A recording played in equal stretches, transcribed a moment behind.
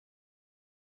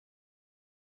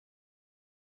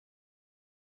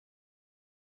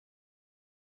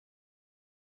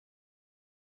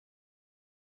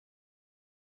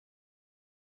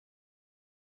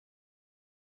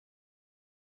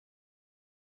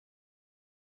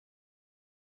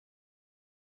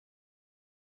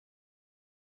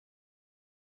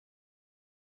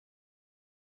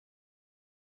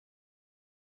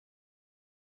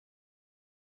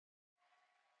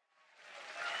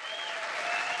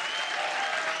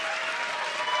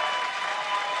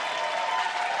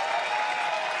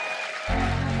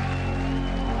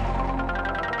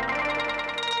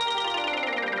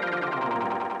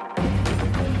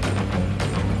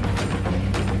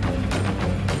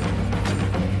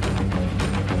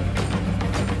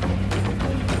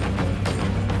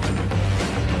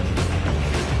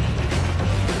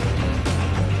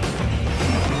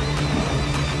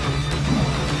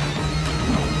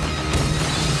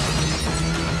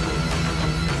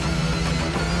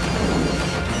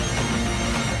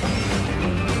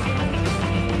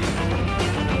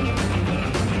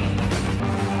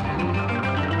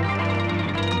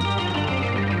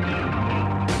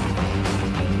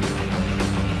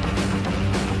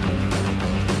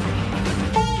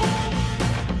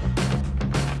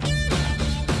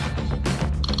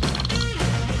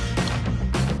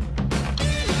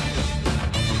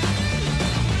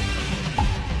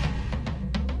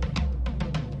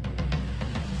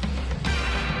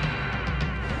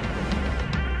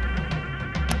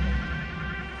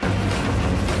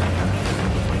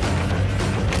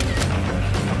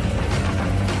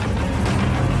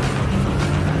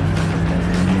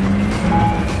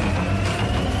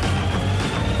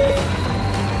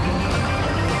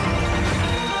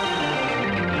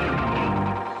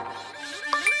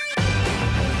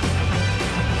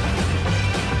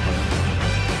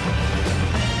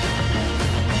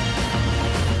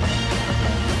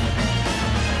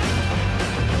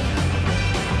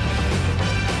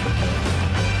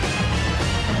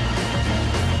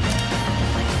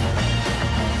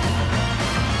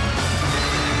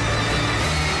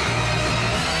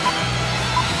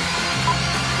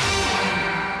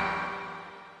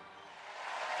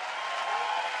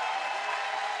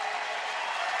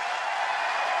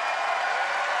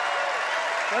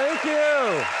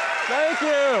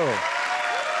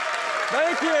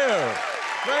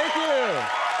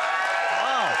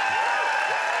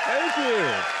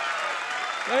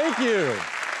Thank you.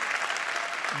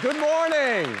 Good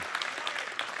morning,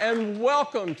 and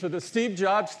welcome to the Steve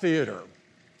Jobs Theater.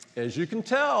 As you can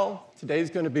tell, today's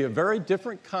going to be a very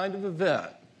different kind of event.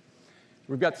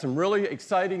 We've got some really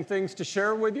exciting things to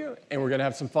share with you, and we're going to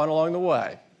have some fun along the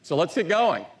way. So let's get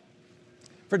going.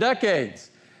 For decades,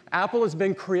 Apple has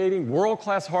been creating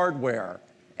world-class hardware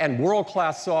and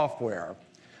world-class software.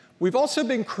 We've also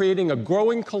been creating a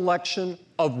growing collection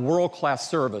of world-class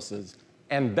services,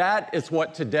 and that is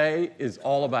what today is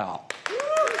all about.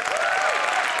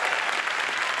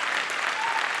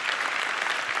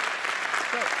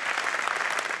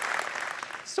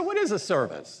 So what is a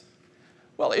service?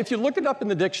 Well, if you look it up in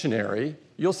the dictionary,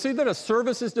 you'll see that a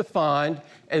service is defined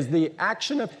as the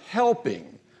action of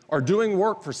helping or doing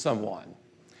work for someone.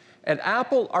 At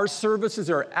Apple, our services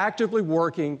are actively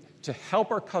working to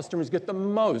help our customers get the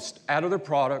most out of their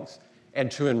products and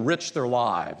to enrich their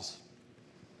lives.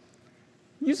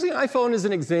 Using iPhone as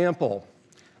an example,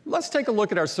 let's take a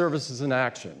look at our services in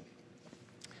action.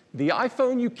 The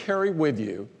iPhone you carry with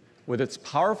you, with its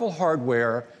powerful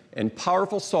hardware and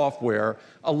powerful software,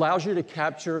 allows you to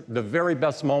capture the very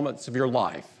best moments of your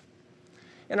life.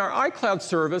 And our iCloud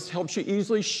service helps you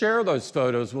easily share those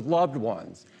photos with loved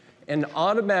ones and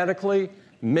automatically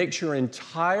makes your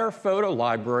entire photo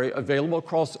library available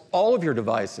across all of your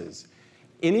devices,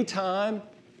 anytime,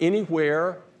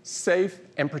 anywhere, safe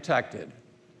and protected.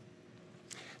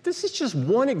 This is just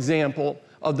one example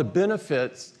of the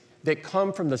benefits that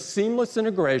come from the seamless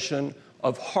integration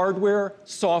of hardware,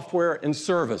 software, and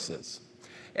services.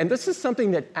 And this is something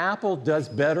that Apple does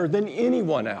better than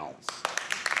anyone else.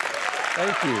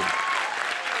 Thank you.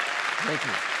 Thank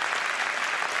you.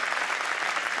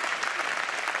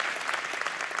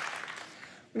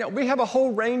 Now, we have a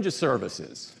whole range of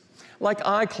services, like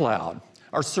iCloud,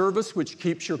 our service which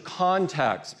keeps your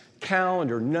contacts,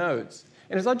 calendar, notes,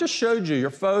 and as I just showed you, your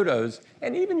photos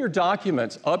and even your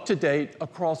documents up to date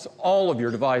across all of your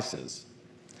devices.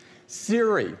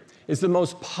 Siri is the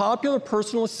most popular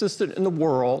personal assistant in the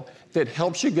world that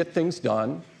helps you get things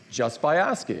done just by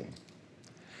asking.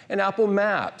 And Apple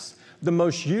Maps, the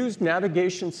most used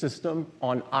navigation system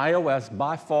on iOS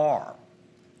by far.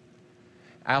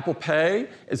 Apple Pay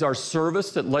is our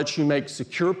service that lets you make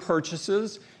secure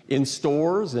purchases in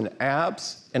stores and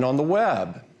apps and on the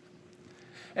web.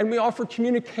 And we offer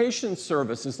communication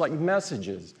services like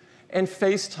Messages and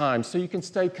FaceTime so you can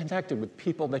stay connected with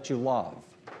people that you love.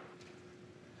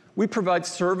 We provide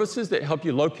services that help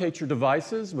you locate your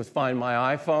devices with Find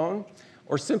My iPhone,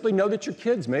 or simply know that your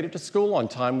kids made it to school on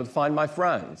time with Find My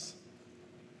Friends.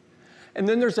 And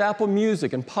then there's Apple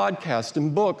Music and podcasts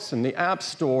and books and the App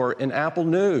Store and Apple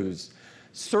News,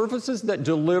 services that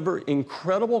deliver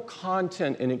incredible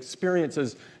content and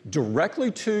experiences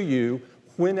directly to you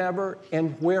whenever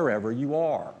and wherever you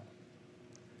are.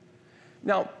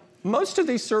 Now, most of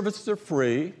these services are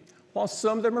free, while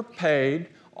some of them are paid,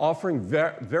 offering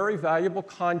very valuable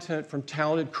content from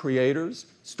talented creators,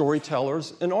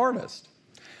 storytellers, and artists.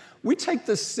 We take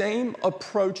the same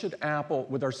approach at Apple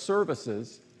with our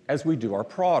services as we do our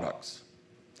products.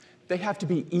 They have to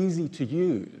be easy to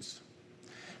use.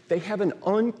 They have an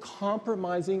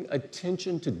uncompromising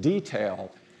attention to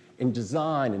detail in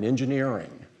design and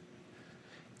engineering.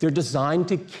 They're designed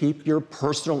to keep your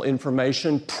personal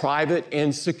information private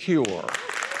and secure.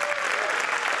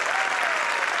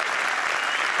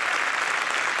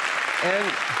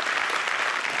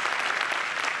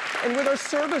 And with our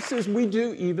services, we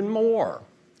do even more.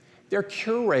 They're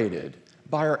curated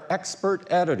by our expert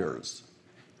editors.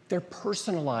 They're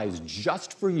personalized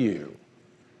just for you.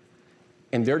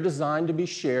 And they're designed to be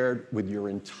shared with your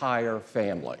entire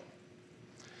family.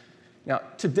 Now,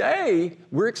 today,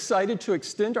 we're excited to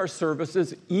extend our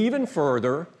services even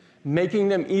further, making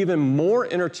them even more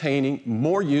entertaining,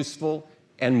 more useful,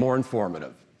 and more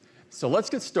informative. So let's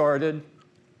get started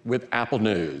with Apple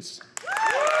News.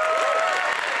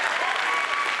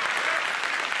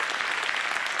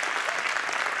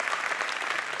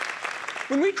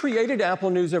 When we created Apple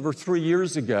News over 3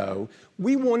 years ago,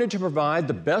 we wanted to provide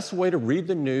the best way to read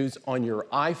the news on your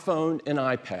iPhone and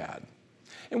iPad.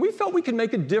 And we felt we could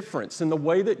make a difference in the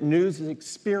way that news is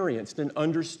experienced and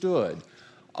understood,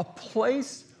 a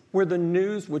place where the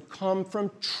news would come from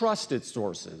trusted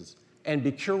sources and be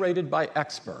curated by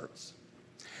experts.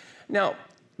 Now,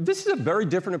 this is a very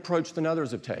different approach than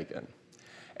others have taken.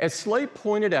 As Slate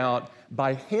pointed out,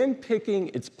 by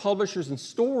handpicking its publishers and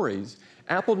stories,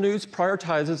 Apple News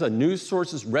prioritizes a news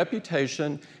source's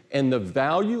reputation and the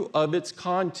value of its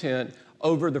content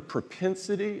over the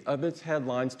propensity of its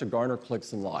headlines to garner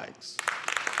clicks and likes.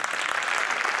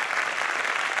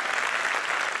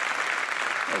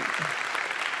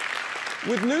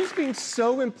 With news being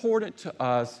so important to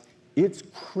us, it's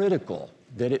critical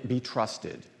that it be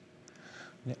trusted.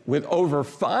 With over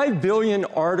 5 billion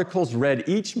articles read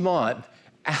each month,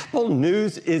 Apple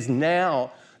News is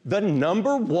now the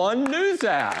 #1 news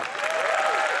app.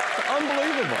 It's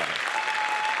unbelievable.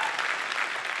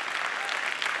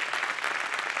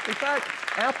 In fact,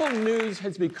 Apple News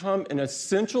has become an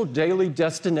essential daily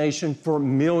destination for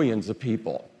millions of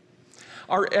people.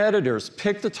 Our editors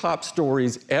pick the top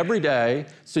stories every day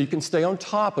so you can stay on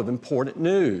top of important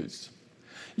news.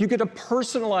 You get a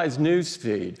personalized news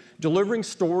feed delivering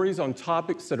stories on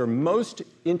topics that are most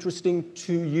interesting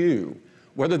to you,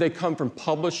 whether they come from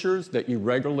publishers that you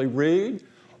regularly read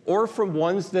or from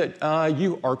ones that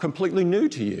you are completely new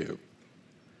to you.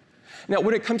 Now,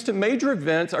 when it comes to major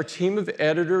events, our team of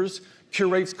editors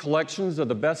curates collections of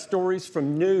the best stories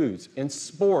from news and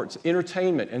sports,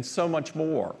 entertainment, and so much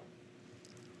more.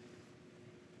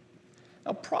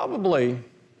 Now, probably,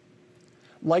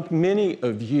 like many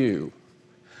of you,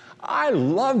 I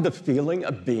love the feeling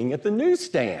of being at the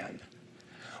newsstand.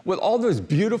 With all those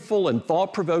beautiful and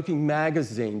thought-provoking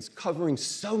magazines covering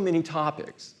so many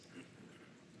topics,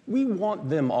 we want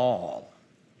them all.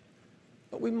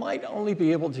 But we might only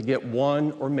be able to get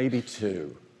one or maybe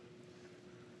two.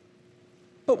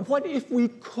 But what if we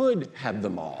could have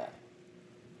them all?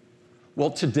 Well,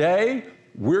 today,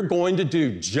 we're going to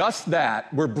do just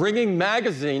that. We're bringing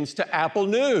magazines to Apple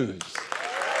News.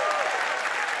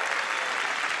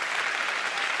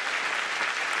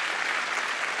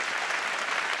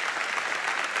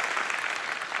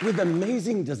 With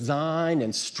amazing design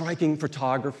and striking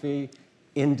photography,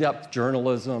 in-depth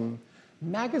journalism,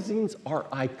 magazines are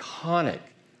iconic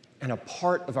and a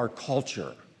part of our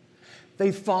culture.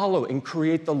 They follow and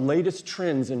create the latest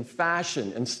trends in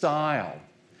fashion and style.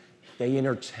 They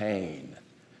entertain.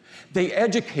 They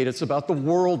educate us about the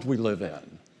world we live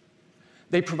in.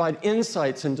 They provide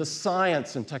insights into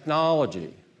science and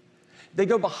technology. They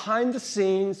go behind the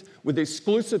scenes with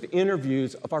exclusive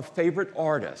interviews of our favorite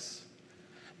artists.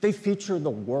 They feature the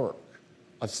work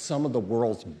of some of the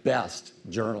world's best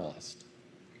journalists.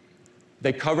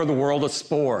 They cover the world of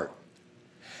sport.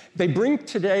 They bring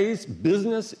today's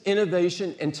business,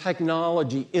 innovation, and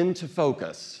technology into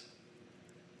focus.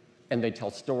 And they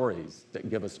tell stories that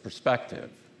give us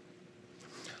perspective.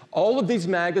 All of these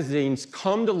magazines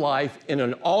come to life in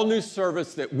an all-new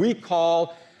service that we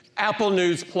call Apple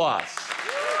News Plus.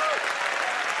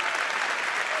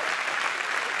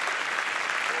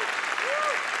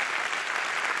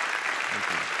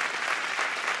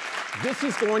 This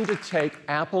is going to take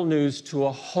Apple News to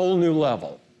a whole new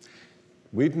level.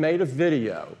 We've made a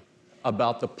video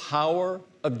about the power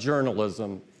of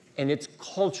journalism and its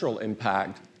cultural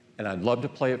impact, and I'd love to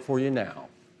play it for you now.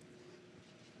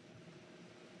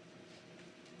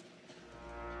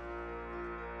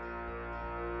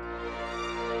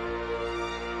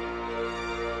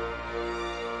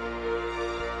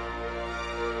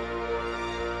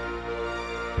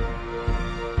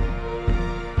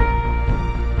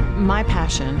 My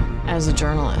passion as a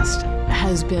journalist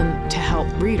has been to help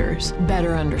readers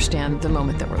better understand the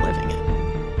moment that we're living in.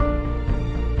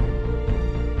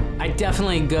 I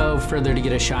definitely go further to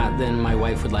get a shot than my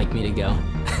wife would like me to go.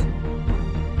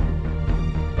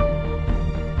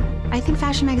 I think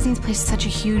fashion magazines play such a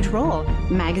huge role.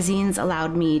 Magazines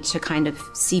allowed me to kind of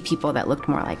see people that looked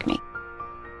more like me.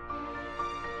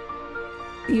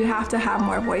 You have to have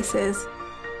more voices.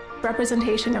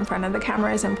 Representation in front of the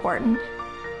camera is important,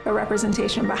 but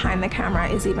representation behind the camera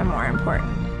is even more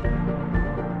important.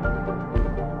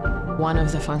 One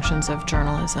of the functions of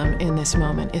journalism in this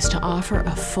moment is to offer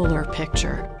a fuller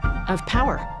picture of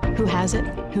power. Who has it,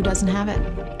 who doesn't have it,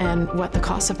 and what the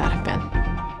costs of that have been.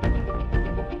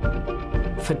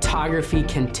 Photography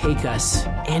can take us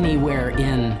anywhere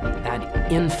in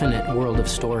that infinite world of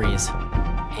stories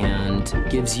and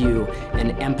gives you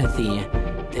an empathy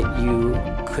that you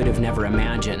could have never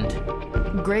imagined.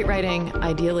 Great writing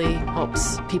ideally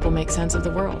helps people make sense of the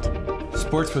world.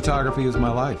 Sports photography is my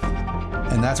life,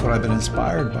 and that's what I've been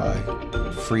inspired by,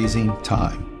 freezing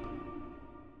time.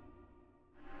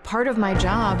 Part of my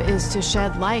job is to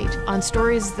shed light on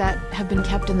stories that have been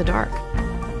kept in the dark.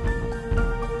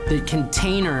 The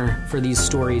container for these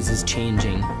stories is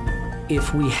changing.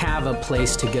 If we have a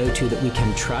place to go to that we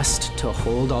can trust to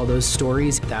hold all those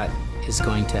stories, that is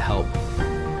going to help.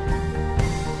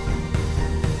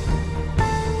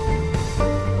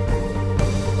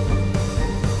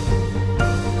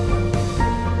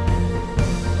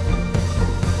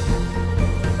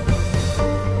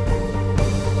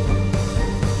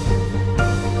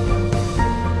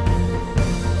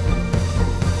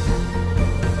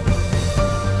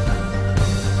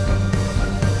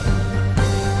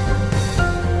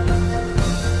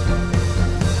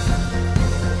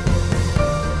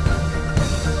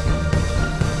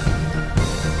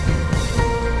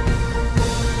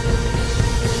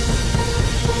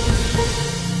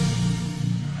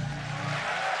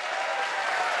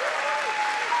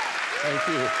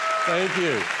 Thank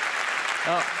you.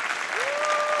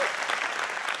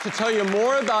 To tell you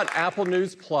more about Apple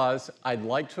News Plus, I'd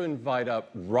like to invite up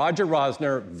Roger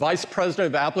Rosner, Vice President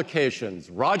of Applications.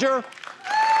 Roger?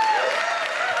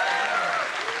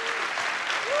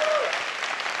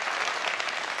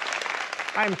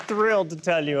 I'm thrilled to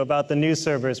tell you about the new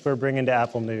service we're bringing to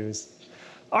Apple News.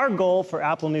 Our goal for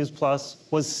Apple News Plus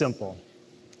was simple.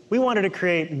 We wanted to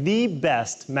create the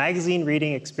best magazine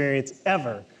reading experience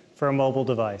ever for a mobile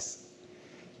device.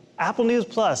 Apple News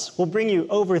Plus will bring you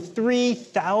over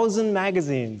 3,000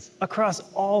 magazines across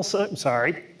all,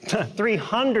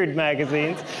 300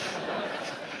 magazines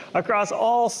across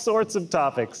all sorts of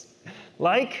topics,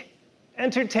 like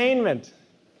entertainment,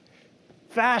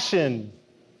 fashion,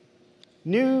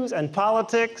 news and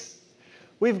politics.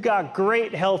 We've got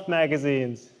great health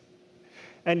magazines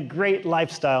and great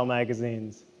lifestyle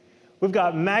magazines. We've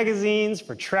got magazines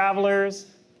for travelers,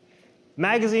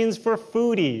 magazines for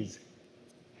foodies,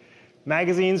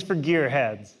 magazines for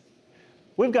gearheads.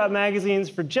 We've got magazines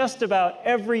for just about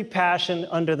every passion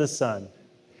under the sun.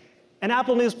 And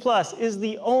Apple News Plus is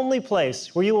the only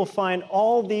place where you will find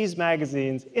all these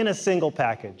magazines in a single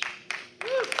package.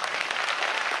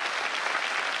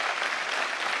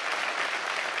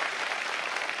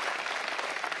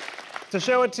 To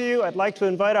show it to you, I'd like to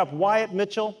invite up Wyatt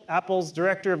Mitchell, Apple's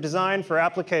Director of Design for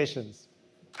Applications.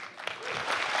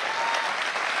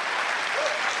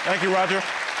 Thank you, Roger.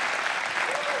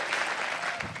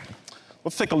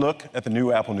 Let's take a look at the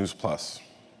new Apple News Plus.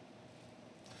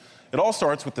 It all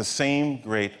starts with the same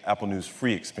great Apple News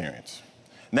free experience.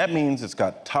 And that means it's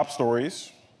got top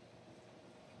stories,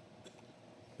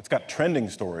 it's got trending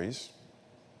stories,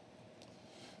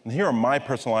 and here are my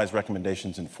personalized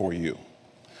recommendations in For You.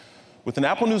 With an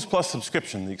Apple News Plus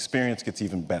subscription, the experience gets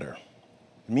even better.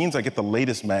 It means I get the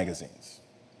latest magazines.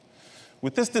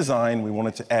 With this design, we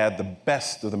wanted to add the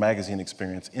best of the magazine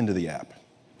experience into the app.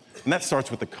 And that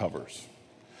starts with the covers.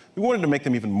 We wanted to make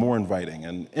them even more inviting,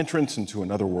 an entrance into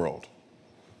another world.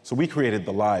 So we created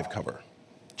the live cover.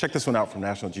 Check this one out from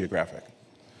National Geographic.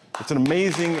 It's an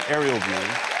amazing aerial view.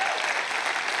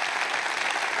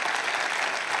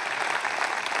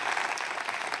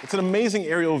 It's an amazing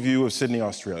aerial view of Sydney,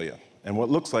 Australia, and what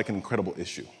looks like an incredible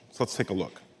issue. So let's take a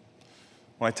look.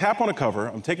 When I tap on a cover,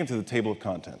 I'm taken to the table of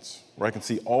contents, where I can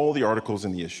see all the articles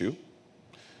in the issue.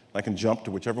 I can jump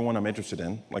to whichever one I'm interested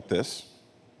in, like this.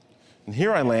 And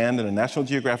here I land in a National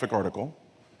Geographic article,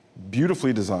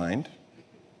 beautifully designed,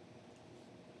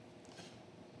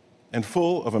 and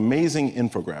full of amazing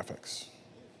infographics.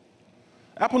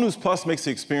 Apple News Plus makes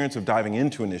the experience of diving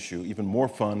into an issue even more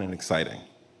fun and exciting.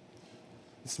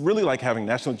 It's really like having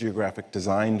National Geographic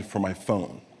designed for my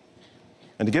phone.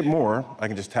 And to get more, I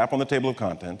can just tap on the table of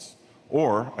contents,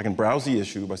 or I can browse the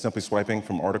issue by simply swiping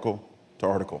from article to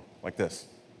article, like this.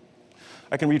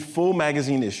 I can read full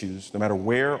magazine issues, no matter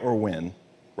where or when,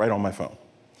 right on my phone.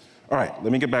 All right,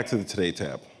 let me get back to the Today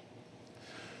tab.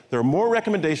 There are more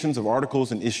recommendations of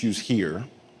articles and issues here,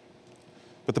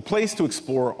 but the place to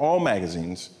explore all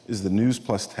magazines is the News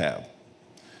Plus tab.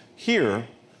 Here,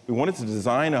 we wanted to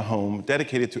design a home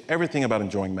dedicated to everything about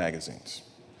enjoying magazines.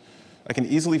 I can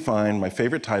easily find my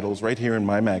favorite titles right here in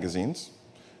My Magazines.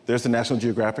 There's the National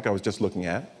Geographic I was just looking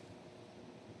at.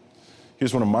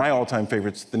 Here's one of my all-time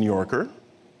favorites, The New Yorker.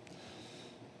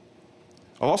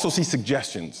 I'll also see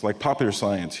suggestions, like Popular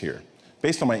Science here,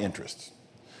 based on my interests.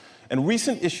 And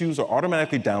recent issues are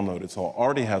automatically downloaded, so I'll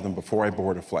already have them before I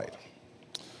board a flight.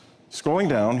 Scrolling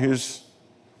down, here's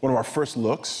one of our first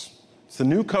looks. It's the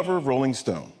new cover of Rolling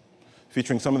Stone,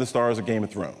 featuring some of the stars of Game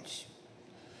of Thrones.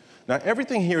 Now,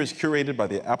 everything here is curated by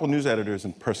the Apple News editors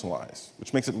and personalized,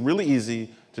 which makes it really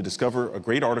easy to discover a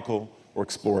great article or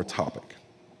explore a topic.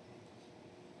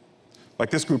 Like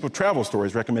this group of travel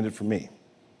stories recommended for me.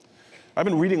 I've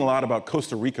been reading a lot about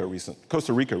Costa Rica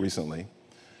recently,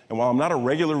 and while I'm not a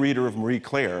regular reader of Marie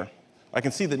Claire, I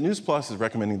can see that News Plus is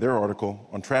recommending their article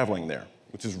on traveling there,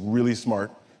 which is really smart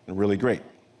and really great.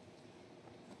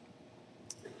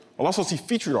 I'll also see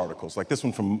featured articles, like this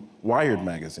one from Wired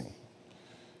magazine,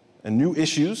 and new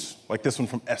issues, like this one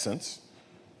from Essence,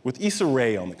 with Issa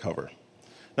Rae on the cover.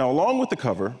 Now, along with the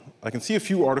cover, I can see a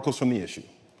few articles from the issue,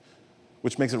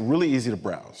 which makes it really easy to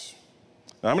browse.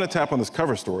 Now, I'm going to tap on this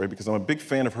cover story because I'm a big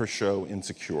fan of her show,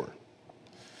 Insecure.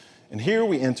 And here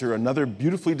we enter another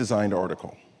beautifully designed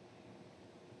article.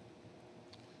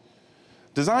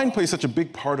 Design plays such a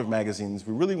big part of magazines,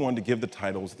 we really wanted to give the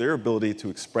titles their ability to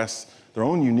express their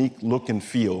own unique look and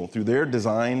feel through their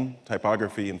design,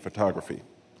 typography, and photography.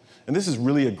 And this is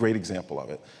really a great example of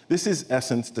it. This is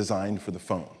Essence designed for the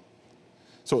phone.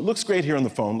 So it looks great here on the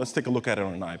phone. Let's take a look at it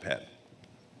on an iPad.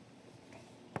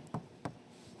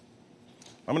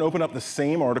 I'm going to open up the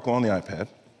same article on the iPad.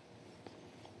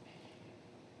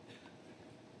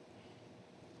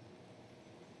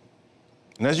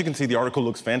 And as you can see, the article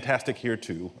looks fantastic here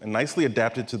too, and nicely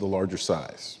adapted to the larger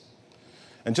size.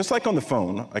 And just like on the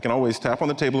phone, I can always tap on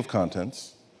the table of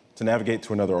contents to navigate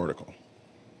to another article.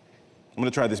 I'm going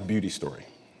to try this beauty story.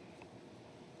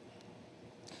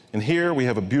 And here we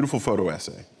have a beautiful photo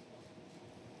essay.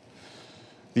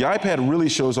 The iPad really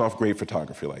shows off great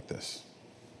photography like this.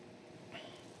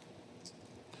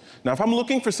 Now, if I'm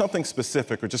looking for something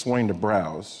specific or just wanting to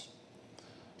browse,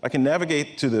 I can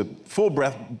navigate to the full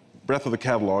breadth of the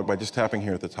catalog by just tapping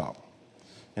here at the top.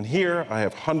 And here I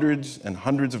have hundreds and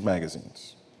hundreds of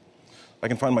magazines. I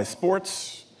can find my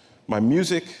sports, my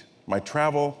music, my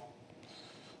travel.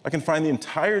 I can find the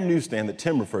entire newsstand that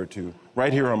Tim referred to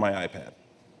right here on my iPad.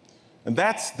 And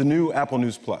that's the new Apple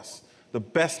News Plus, the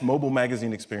best mobile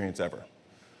magazine experience ever.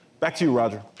 Back to you,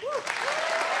 Roger.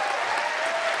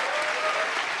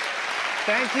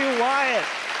 Thank you, Wyatt.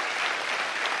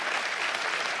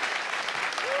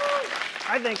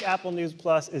 I think Apple News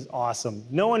Plus is awesome.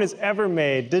 No one has ever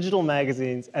made digital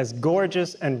magazines as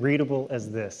gorgeous and readable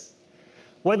as this.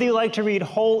 Whether you like to read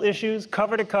whole issues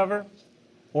cover to cover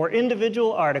or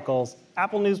individual articles,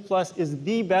 Apple News Plus is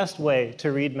the best way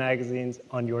to read magazines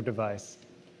on your device.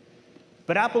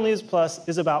 But Apple News Plus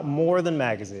is about more than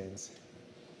magazines.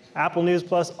 Apple News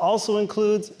Plus also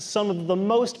includes some of the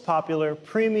most popular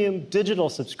premium digital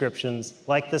subscriptions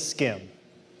like the Skim.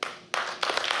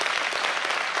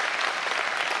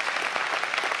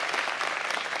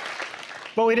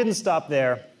 But we didn't stop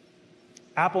there.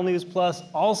 Apple News Plus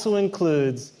also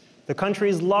includes the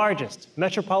country's largest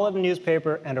metropolitan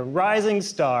newspaper and a rising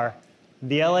star,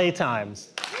 the LA Times.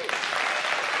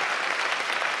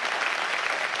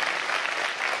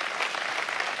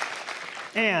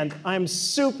 And I'm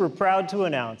super proud to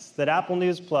announce that Apple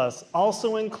News Plus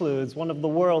also includes one of the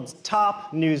world's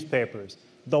top newspapers,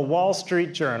 the Wall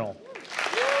Street Journal.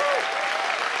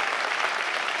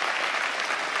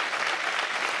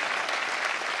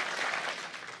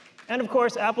 And of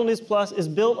course, Apple News Plus is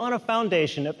built on a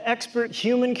foundation of expert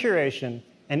human curation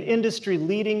and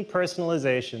industry-leading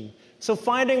personalization. So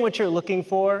finding what you're looking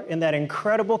for in that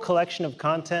incredible collection of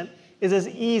content is as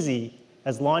easy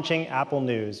as launching Apple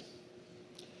News.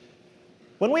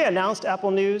 When we announced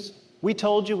Apple News, we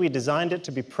told you we designed it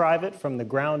to be private from the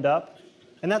ground up,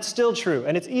 and that's still true,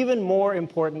 and it's even more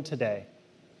important today.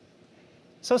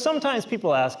 So sometimes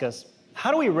people ask us,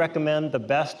 how do we recommend the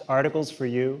best articles for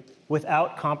you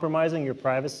without compromising your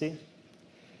privacy?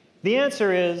 The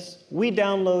answer is we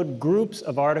download groups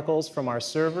of articles from our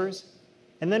servers,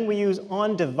 and then we use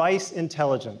on-device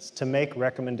intelligence to make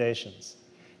recommendations.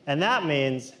 And that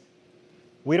means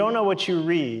we don't know what you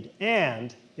read,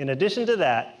 and in addition to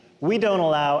that, we don't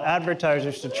allow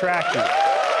advertisers to track you.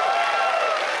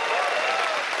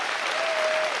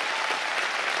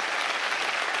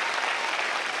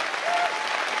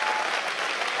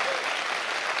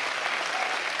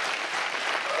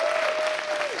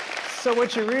 So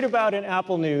what you read about in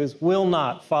Apple News will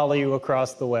not follow you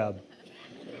across the web.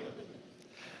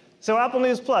 So Apple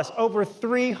News Plus, over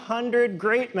 300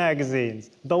 great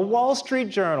magazines, the Wall Street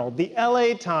Journal, the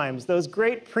LA Times, those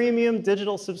great premium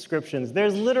digital subscriptions.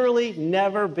 There's literally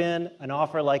never been an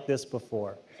offer like this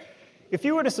before. If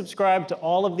you were to subscribe to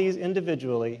all of these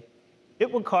individually,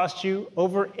 it would cost you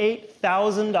over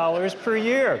 $8,000 per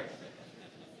year.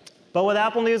 But with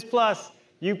Apple News Plus,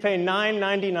 you pay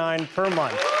 $9.99 per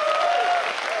month.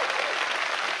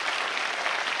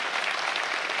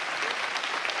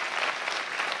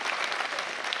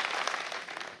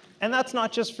 And that's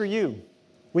not just for you.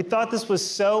 We thought this was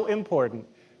so important,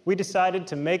 we decided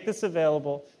to make this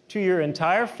available to your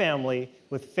entire family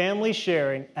with family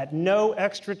sharing at no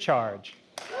extra charge.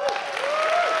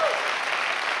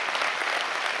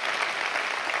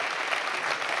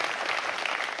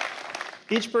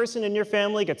 Each person in your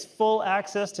family gets full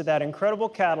access to that incredible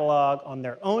catalog on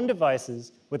their own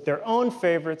devices with their own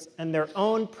favorites and their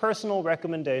own personal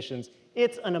recommendations.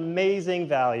 It's an amazing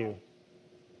value.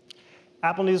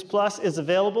 Apple News Plus is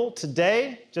available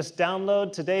today. Just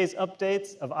download today's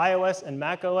updates of iOS and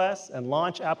macOS and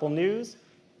launch Apple News.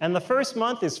 And the first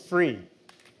month is free.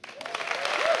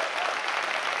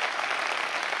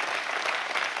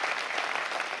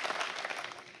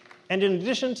 And in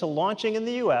addition to launching in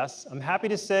the US, I'm happy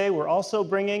to say we're also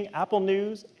bringing Apple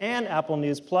News and Apple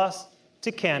News Plus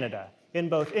to Canada in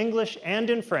both English and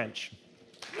in French.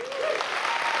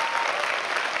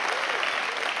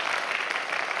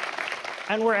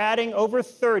 And we're adding over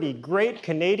 30 great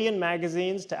Canadian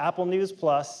magazines to Apple News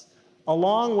Plus,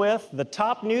 along with the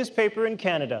top newspaper in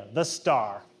Canada, The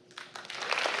Star.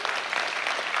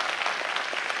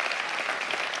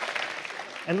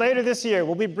 And later this year,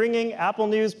 we'll be bringing Apple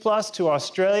News Plus to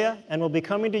Australia, and we'll be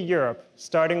coming to Europe,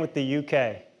 starting with the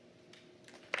UK.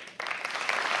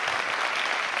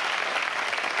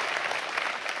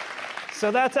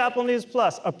 So that's Apple News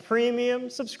Plus, a premium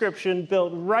subscription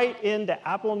built right into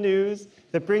Apple News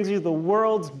that brings you the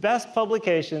world's best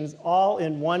publications all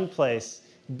in one place,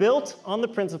 built on the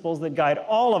principles that guide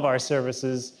all of our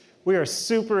services. We are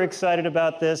super excited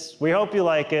about this. We hope you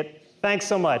like it. Thanks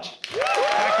so much.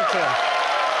 Back to Tim.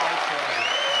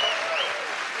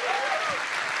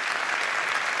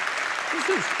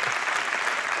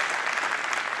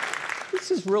 This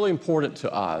is really important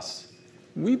to us.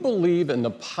 We believe in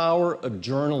the power of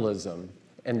journalism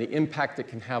and the impact it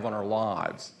can have on our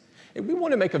lives. And we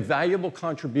want to make a valuable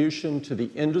contribution to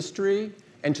the industry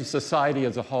and to society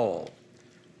as a whole.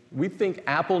 We think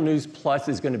Apple News Plus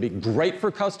is going to be great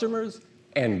for customers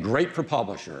and great for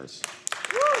publishers.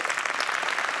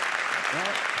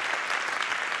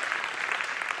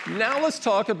 Now let's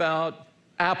talk about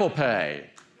Apple Pay.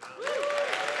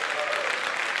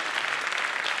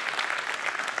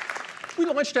 We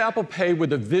launched Apple Pay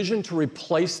with a vision to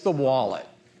replace the wallet,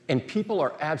 and people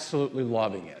are absolutely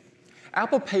loving it.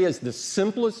 Apple Pay is the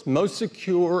simplest, most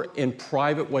secure, and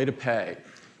private way to pay,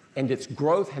 and its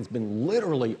growth has been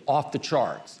literally off the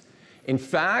charts. In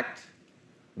fact,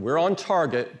 we're on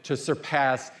target to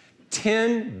surpass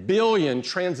 10 billion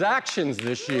transactions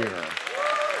this year.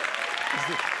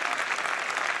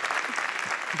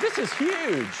 This is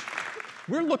huge.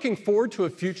 We're looking forward to a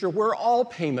future where all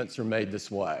payments are made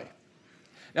this way.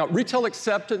 Now, retail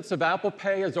acceptance of Apple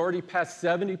Pay has already passed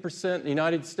 70% in the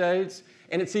United States,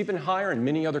 and it's even higher in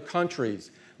many other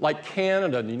countries, like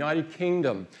Canada, the United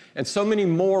Kingdom, and so many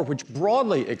more which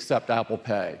broadly accept Apple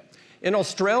Pay. In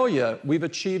Australia, we've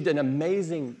achieved an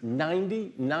amazing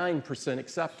 99%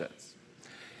 acceptance.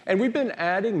 And we've been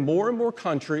adding more and more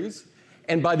countries,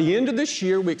 and by the end of this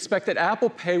year, we expect that Apple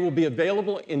Pay will be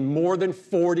available in more than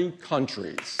 40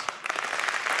 countries.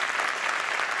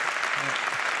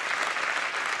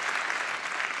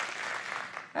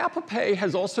 Apple Pay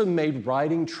has also made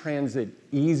riding transit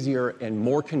easier and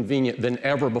more convenient than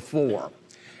ever before.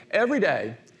 Every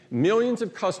day, millions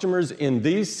of customers in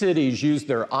these cities use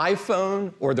their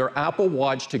iPhone or their Apple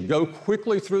Watch to go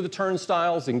quickly through the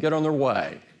turnstiles and get on their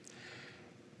way.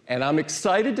 And I'm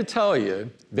excited to tell you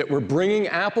that we're bringing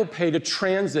Apple Pay to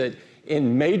transit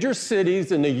in major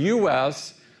cities in the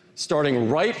US, starting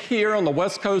right here on the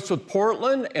West Coast with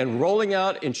Portland and rolling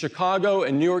out in Chicago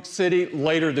and New York City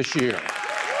later this year.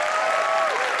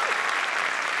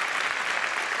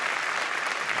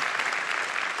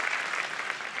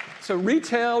 So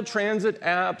retail, transit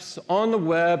apps, on the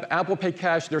web, Apple Pay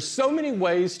Cash, there's so many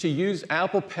ways to use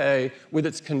Apple Pay with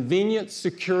its convenience,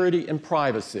 security, and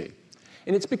privacy.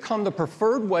 And it's become the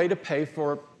preferred way to pay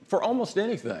for almost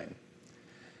anything.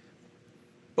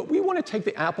 But we want to take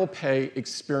the Apple Pay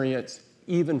experience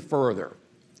even further.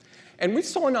 And we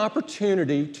saw an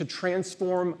opportunity to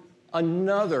transform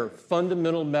another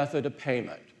fundamental method of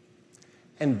payment,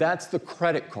 and that's the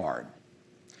credit card.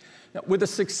 Now, with the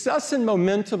success and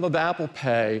momentum of Apple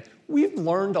Pay, we've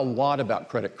learned a lot about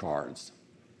credit cards.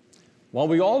 While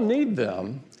we all need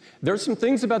them, there's some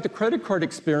things about the credit card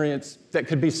experience that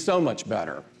could be so much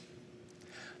better,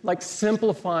 like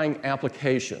simplifying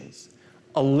applications,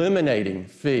 eliminating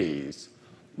fees,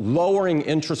 lowering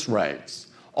interest rates,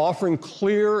 offering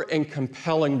clear and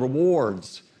compelling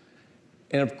rewards,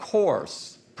 and of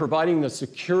course, providing the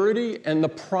security and the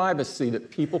privacy that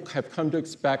people have come to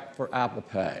expect for Apple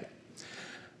Pay.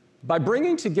 By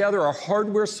bringing together our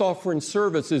hardware, software, and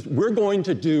services, we're going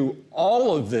to do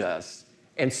all of this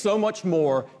and so much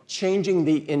more, changing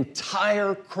the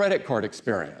entire credit card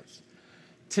experience.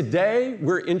 Today,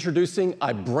 we're introducing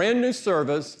a brand new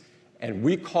service, and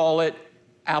we call it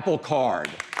Apple Card.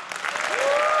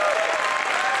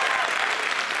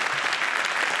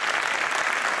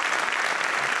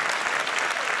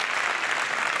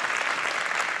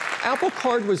 Apple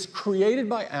Card was created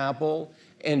by Apple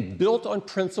and built on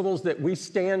principles that we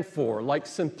stand for, like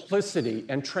simplicity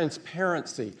and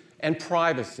transparency and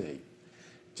privacy.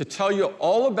 To tell you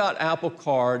all about Apple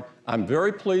Card, I'm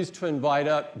very pleased to invite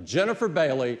up Jennifer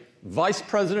Bailey, Vice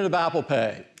President of Apple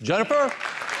Pay. Jennifer?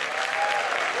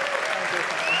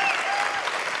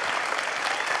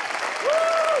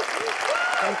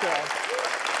 Thank you.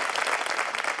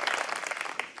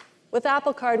 With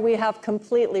Apple Card, we have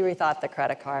completely rethought the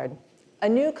credit card. A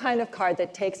new kind of card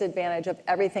that takes advantage of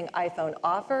everything iPhone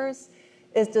offers,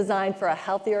 is designed for a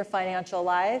healthier financial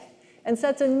life, and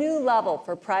sets a new level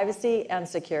for privacy and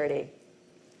security.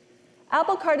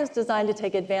 Apple Card is designed to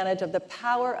take advantage of the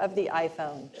power of the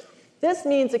iPhone. This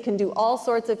means it can do all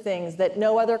sorts of things that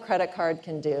no other credit card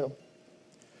can do.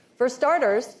 For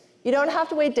starters, you don't have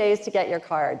to wait days to get your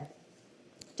card.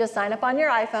 Just sign up on your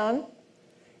iPhone,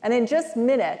 and in just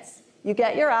minutes, you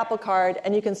get your Apple Card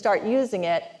and you can start using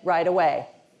it right away.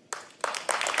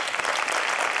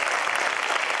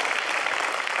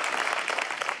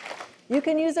 You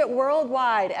can use it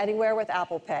worldwide, anywhere with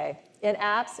Apple Pay, in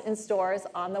apps, in stores,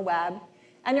 on the web,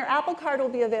 and your Apple Card will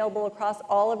be available across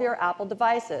all of your Apple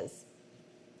devices.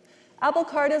 Apple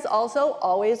Card is also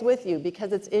always with you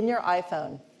because it's in your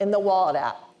iPhone, in the Wallet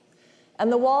app.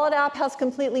 And the Wallet app has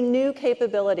completely new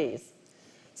capabilities.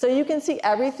 So you can see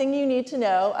everything you need to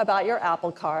know about your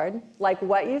Apple Card, like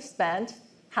what you've spent,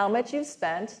 how much you've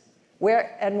spent,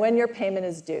 where and when your payment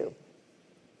is due.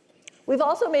 We've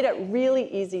also made it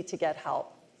really easy to get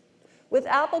help. With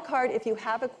Apple Card, if you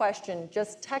have a question,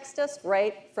 just text us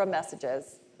right from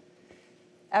Messages.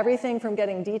 Everything from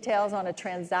getting details on a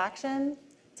transaction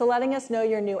to letting us know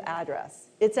your new address.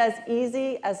 It's as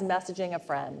easy as messaging a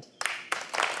friend.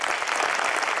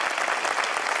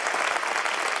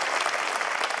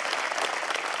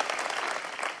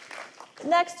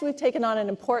 Next, we've taken on an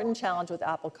important challenge with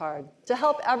Apple Card to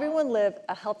help everyone live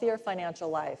a healthier financial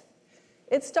life.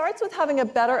 It starts with having a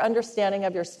better understanding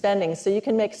of your spending so you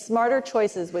can make smarter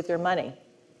choices with your money.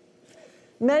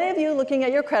 Many of you looking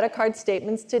at your credit card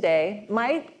statements today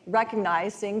might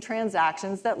recognize seeing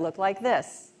transactions that look like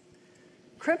this.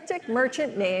 Cryptic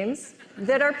merchant names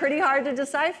that are pretty hard to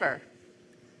decipher.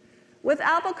 With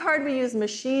Apple Card, we use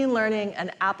machine learning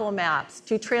and Apple Maps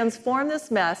to transform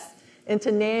this mess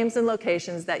into names and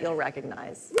locations that you'll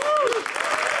recognize.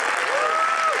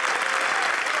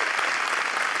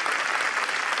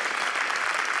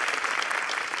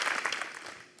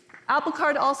 Apple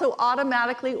Card also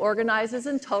automatically organizes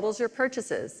and totals your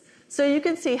purchases, so you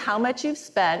can see how much you've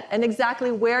spent and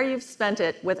exactly where you've spent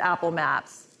it with Apple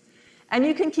Maps. And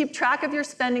you can keep track of your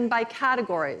spending by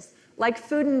categories, like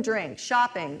food and drink,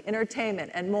 shopping,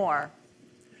 entertainment, and more,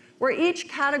 where each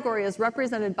category is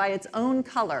represented by its own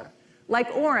color, like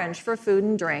orange for food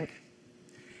and drink.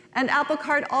 And Apple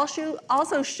Card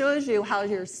also shows you how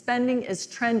your spending is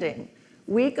trending,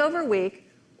 week over week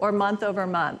or month over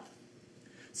month.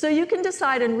 So you can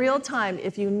decide in real time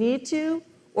if you need to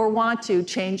or want to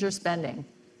change your spending.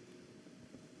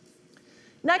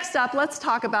 Next up, let's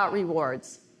talk about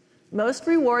rewards. Most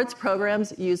rewards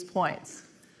programs use points.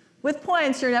 With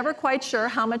points, you're never quite sure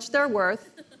how much they're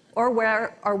worth or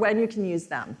where or when you can use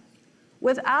them.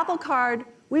 With Apple Card,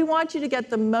 we want you to get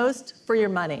the most for your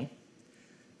money.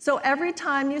 So every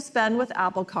time you spend with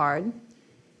Apple Card,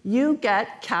 you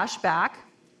get cash back,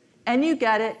 and you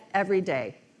get it every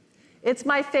day. It's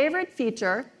my favorite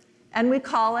feature, and we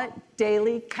call it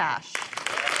Daily Cash.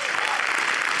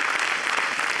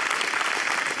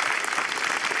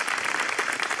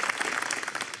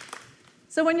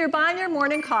 So when you're buying your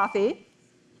morning coffee,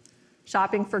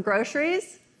 shopping for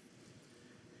groceries,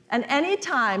 and any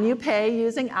time you pay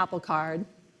using Apple Card,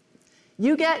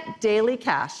 you get Daily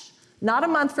Cash, not a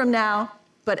month from now,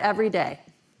 but every day.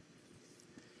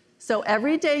 So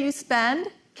every day you spend,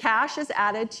 cash is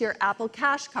added to your Apple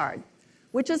Cash Card,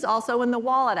 which is also in the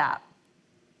Wallet app.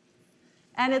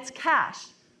 And it's cash,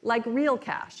 like real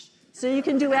cash, so you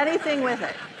can do anything with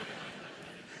it.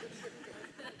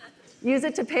 Use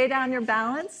it to pay down your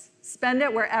balance, spend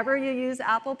it wherever you use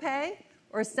Apple Pay,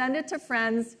 or send it to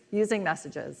friends using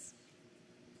Messages.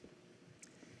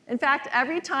 In fact,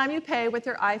 every time you pay with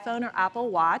your iPhone or Apple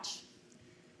Watch,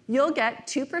 you'll get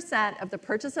 2% of the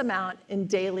purchase amount in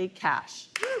daily cash.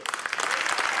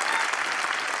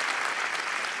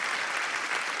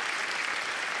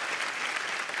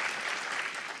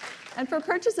 And for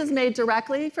purchases made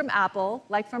directly from Apple,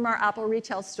 like from our Apple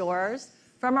retail stores,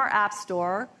 from our App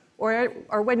Store,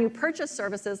 or when you purchase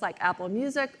services like Apple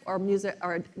Music or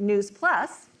News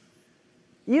Plus,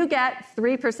 you get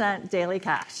 3% daily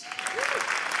cash.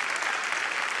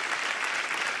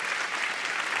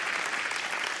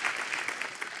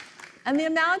 And the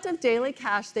amount of daily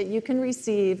cash that you can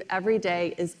receive every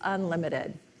day is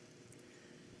unlimited.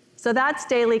 So that's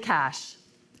daily cash.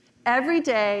 Every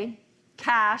day,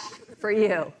 cash for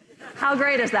you. How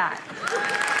great is that?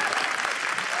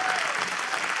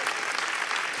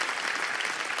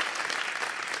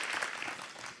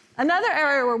 Another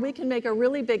area where we can make a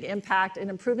really big impact in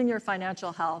improving your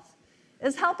financial health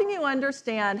is helping you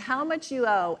understand how much you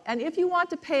owe, and if you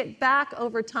want to pay it back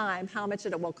over time, how much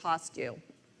it will cost you.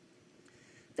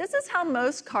 This is how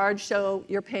most cards show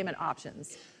your payment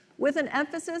options, with an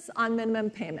emphasis on minimum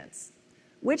payments,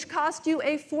 which cost you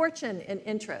a fortune in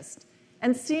interest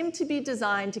and seem to be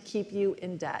designed to keep you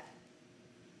in debt.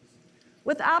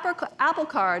 With Apple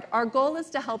Card, our goal is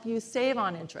to help you save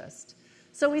on interest.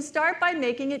 So we start by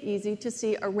making it easy to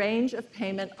see a range of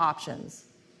payment options.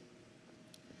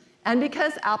 And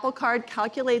because Apple Card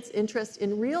calculates interest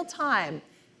in real time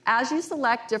as you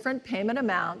select different payment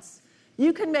amounts,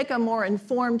 you can make a more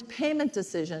informed payment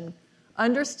decision,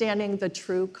 understanding the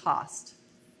true cost.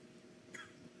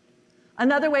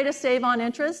 Another way to save on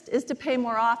interest is to pay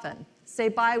more often, say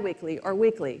bi-weekly or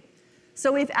weekly.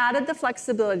 So we've added the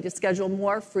flexibility to schedule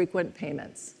more frequent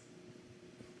payments.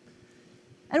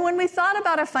 And when we thought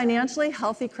about a financially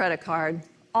healthy credit card,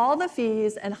 all the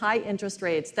fees and high interest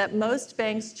rates that most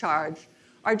banks charge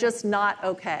are just not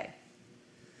okay.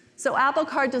 So Apple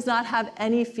Card does not have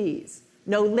any fees,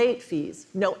 no late fees,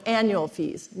 no annual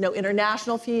fees, no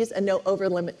international fees, and no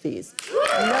over-limit fees.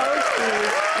 No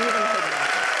fees, even hidden.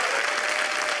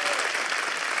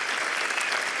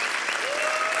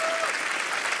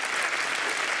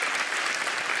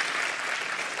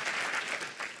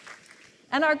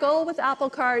 And our goal with Apple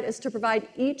Card is to provide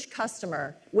each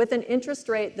customer with an interest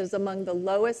rate that is among the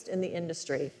lowest in the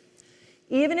industry.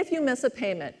 Even if you miss a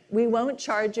payment, we won't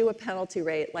charge you a penalty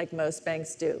rate like most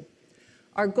banks do.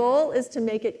 Our goal is to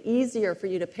make it easier for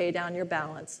you to pay down your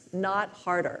balance, not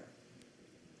harder.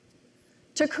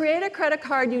 To create a credit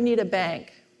card, you need a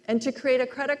bank. And to create a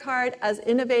credit card as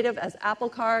innovative as Apple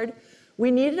Card,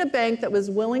 we needed a bank that was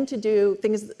willing to do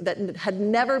things that had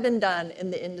never been done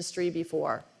in the industry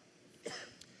before.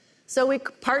 So we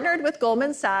partnered with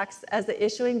Goldman Sachs as the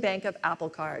issuing bank of Apple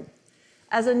Card.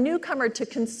 As a newcomer to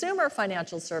consumer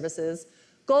financial services,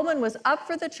 Goldman was up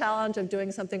for the challenge of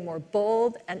doing something more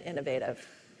bold and innovative.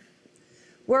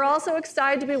 We're also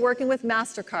excited to be working with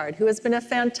MasterCard, who has been a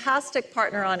fantastic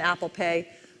partner on Apple Pay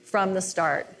from the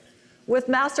start. With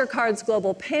MasterCard's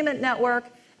global payment network,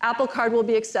 Apple Card will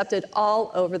be accepted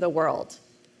all over the world.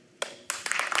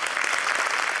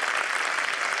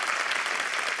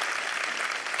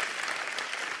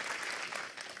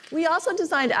 We also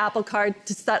designed Apple Card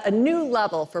to set a new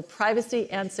level for privacy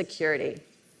and security.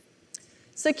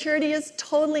 Security is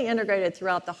totally integrated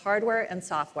throughout the hardware and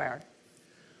software.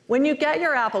 When you get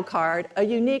your Apple Card, a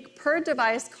unique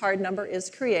per-device card number is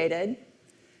created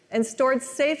and stored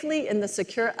safely in the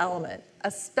Secure Element,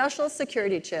 a special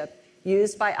security chip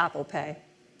used by Apple Pay.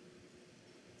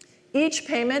 Each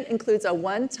payment includes a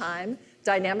one-time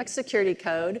dynamic security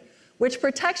code which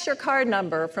protects your card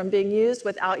number from being used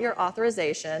without your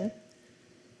authorization,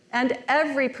 and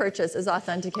every purchase is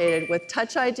authenticated with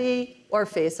Touch ID or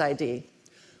Face ID.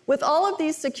 With all of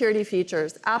these security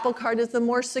features, Apple Card is the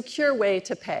more secure way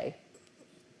to pay.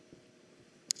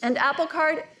 And Apple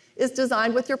Card is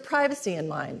designed with your privacy in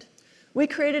mind. We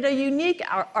created a unique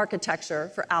architecture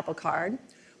for Apple Card,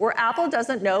 where Apple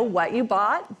doesn't know what you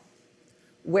bought,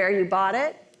 where you bought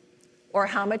it, or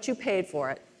how much you paid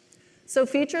for it. So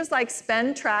features like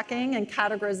spend tracking and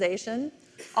categorization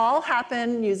all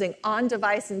happen using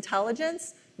on-device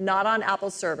intelligence, not on Apple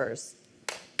servers.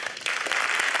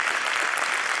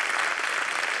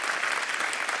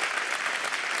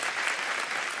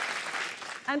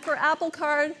 And for Apple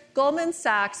Card, Goldman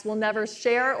Sachs will never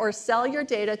share or sell your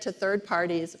data to third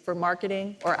parties for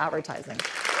marketing or advertising.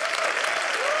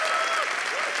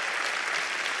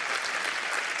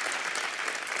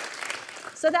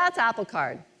 So that's Apple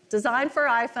Card, designed for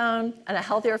iPhone and a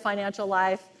healthier financial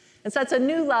life, and sets a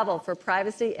new level for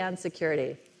privacy and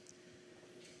security.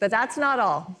 But that's not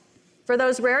all. For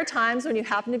those rare times when you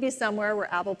happen to be somewhere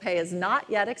where Apple Pay is not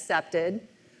yet accepted,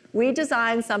 we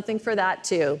designed something for that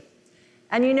too.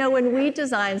 And you know, when we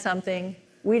design something,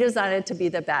 we design it to be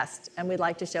the best, and we'd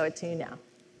like to show it to you now.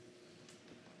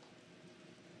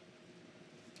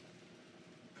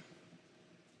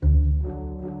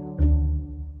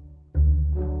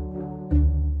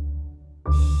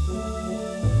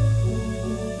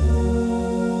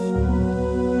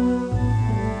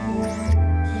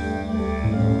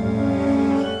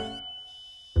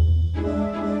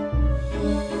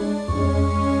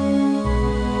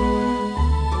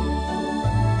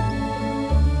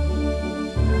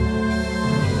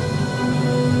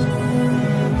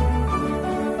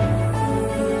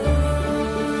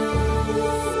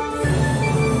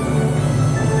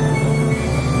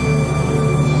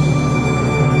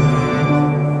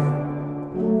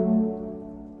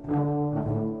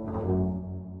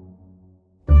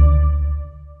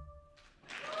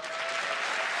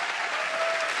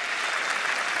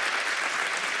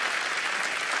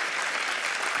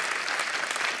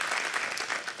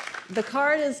 The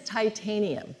card is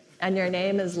titanium, and your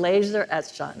name is laser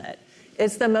etched on it.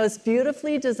 It's the most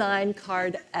beautifully designed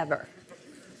card ever.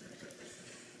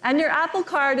 And your Apple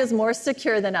Card is more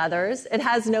secure than others. It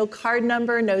has no card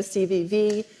number, no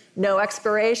CVV, no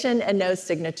expiration, and no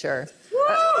signature.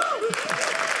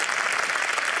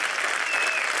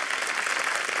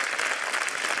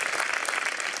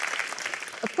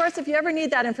 Of course, if you ever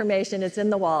need that information, it's in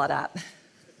the Wallet app.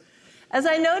 As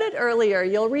I noted earlier,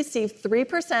 you'll receive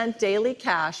 3% daily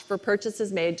cash for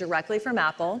purchases made directly from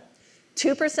Apple,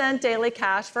 2% daily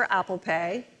cash for Apple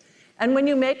Pay, and when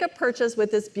you make a purchase with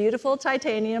this beautiful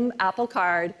titanium Apple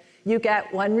Card, you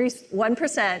get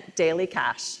 1% daily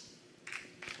cash.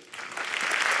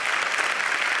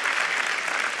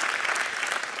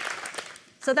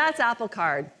 So that's Apple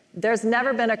Card. There's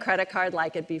never been a credit card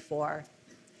like it before.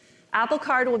 Apple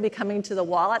Card will be coming to the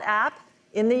Wallet app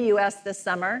in the US this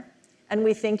summer, and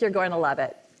we think you're going to love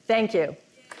it. Thank you.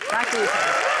 Back to you,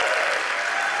 Tim.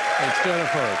 Thanks,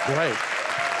 Jennifer. Great.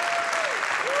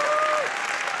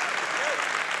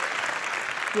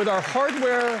 With our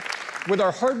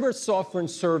hardware, software, and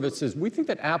services, we think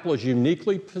that Apple is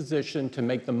uniquely positioned to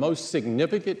make the most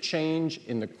significant change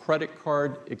in the credit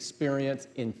card experience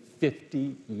in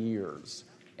 50 years.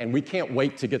 And we can't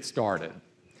wait to get started.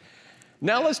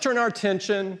 Now let's turn our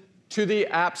attention to the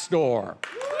App Store.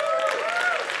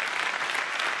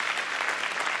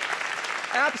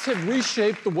 Apps have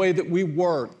reshaped the way that we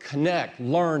work, connect,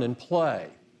 learn, and play.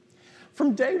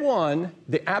 From day one,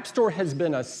 the App Store has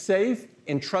been a safe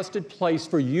and trusted place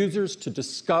for users to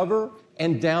discover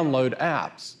and download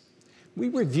apps. We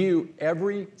review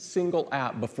every single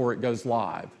app before it goes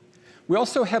live. We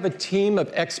also have a team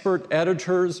of expert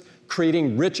editors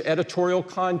creating rich editorial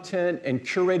content and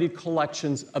curated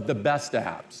collections of the best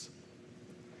apps.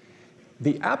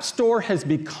 The App Store has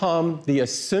become the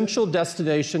essential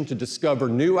destination to discover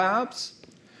new apps,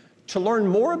 to learn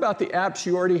more about the apps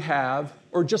you already have,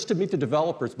 or just to meet the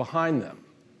developers behind them.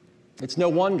 It's no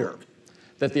wonder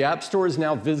that the App Store is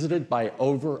now visited by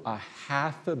over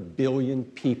 500 million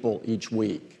people each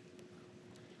week.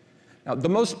 Now, the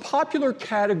most popular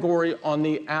category on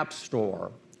the App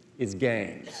Store is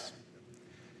games.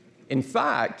 In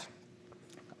fact,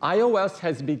 iOS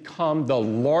has become the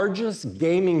largest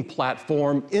gaming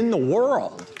platform in the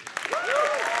world.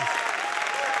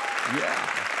 Yeah.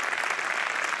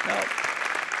 Now,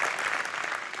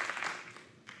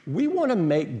 we want to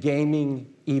make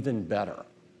gaming even better.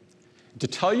 To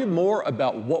tell you more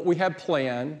about what we have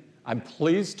planned, I'm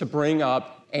pleased to bring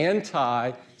up Ann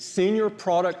Tai, Senior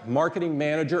Product Marketing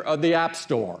Manager of the App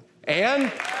Store.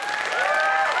 Ann?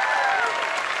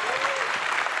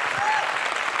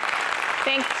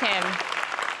 Thanks, Tim.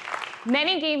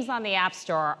 Many games on the App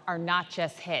Store are not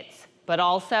just hits, but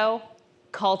also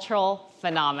cultural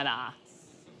phenomena.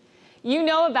 You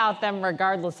know about them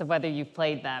regardless of whether you've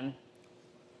played them.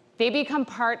 They become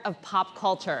part of pop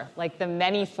culture, like the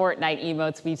many Fortnite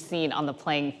emotes we've seen on the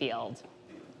playing field.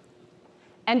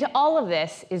 And all of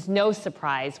this is no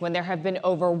surprise when there have been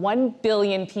over 1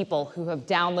 billion people who have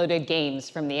downloaded games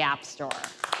from the App Store.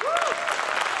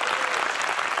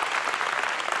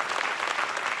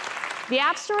 The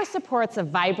App Store supports a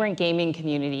vibrant gaming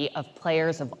community of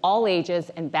players of all ages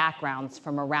and backgrounds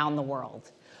from around the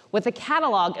world, with a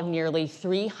catalog of nearly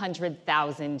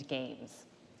 300,000 games.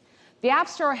 The App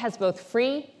Store has both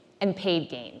free and paid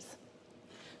games.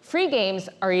 Free games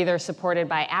are either supported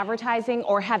by advertising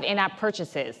or have in-app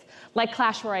purchases, like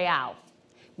Clash Royale.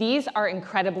 These are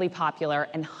incredibly popular,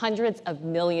 and hundreds of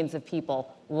millions of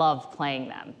people love playing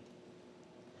them.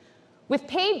 With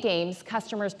paid games,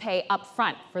 customers pay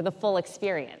upfront for the full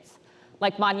experience,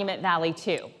 like Monument Valley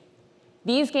 2.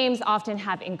 These games often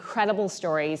have incredible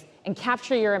stories and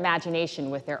capture your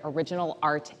imagination with their original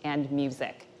art and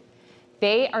music.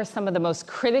 They are some of the most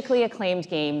critically acclaimed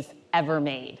games ever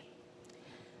made.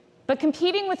 But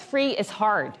competing with free is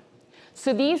hard.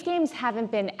 So these games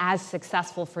haven't been as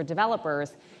successful for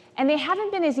developers, and they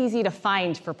haven't been as easy to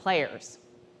find for players.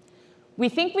 We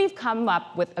think we've come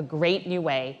up with a great new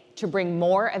way to bring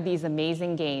more of these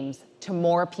amazing games to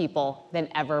more people than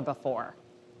ever before.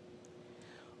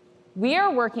 We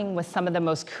are working with some of the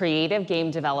most creative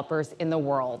game developers in the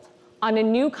world on a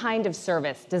new kind of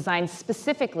service designed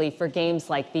specifically for games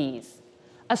like these,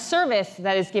 a service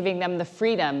that is giving them the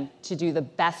freedom to do the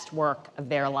best work of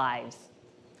their lives.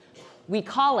 We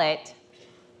call it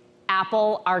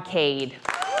Apple Arcade.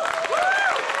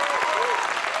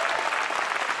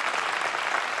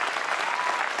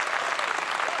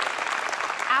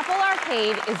 Apple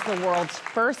Arcade is the world's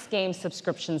first game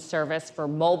subscription service for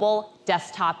mobile,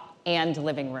 desktop, and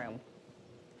living room.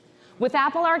 With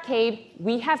Apple Arcade,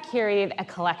 we have curated a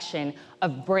collection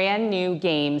of brand new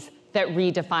games that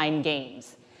redefine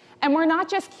games. And we're not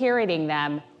just curating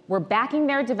them, we're backing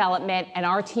their development, and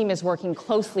our team is working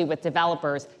closely with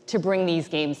developers to bring these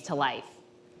games to life.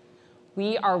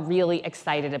 We are really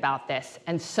excited about this,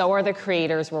 and so are the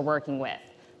creators we're working with.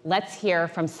 Let's hear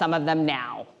from some of them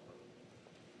now.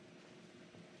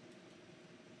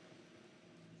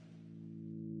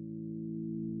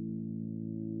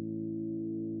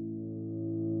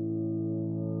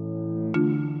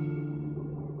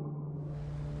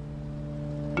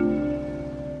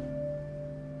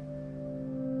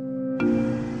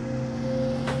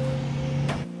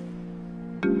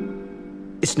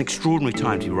 It's an extraordinary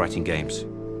time to be writing games.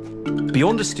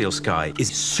 Beyond a Steel Sky is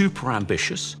super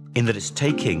ambitious in that it's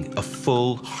taking a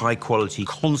full, high-quality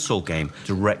console game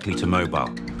directly to mobile.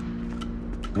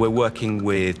 We're working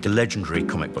with the legendary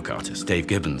comic book artist, Dave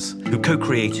Gibbons, who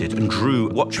co-created and drew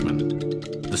Watchmen.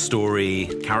 The story,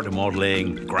 character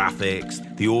modeling,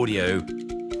 graphics, the audio,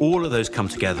 all of those come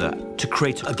together to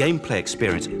create a gameplay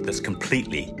experience that's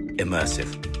completely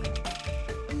immersive.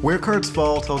 Where Cards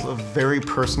Fall tells a very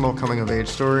personal coming-of-age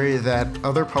story that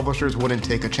other publishers wouldn't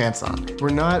take a chance on. We're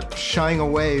not shying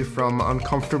away from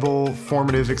uncomfortable,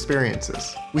 formative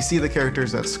experiences. We see the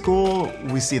characters at school,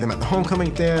 we see them at the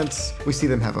homecoming dance, we see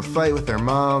them have a fight with their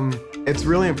mom. It's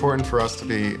really important for us to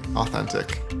be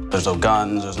authentic. There's no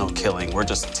guns, there's no killing, we're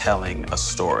just telling a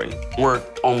story. We're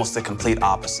almost the complete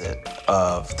opposite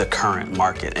of the current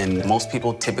market, and most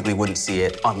people typically wouldn't see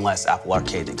it unless Apple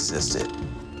Arcade existed.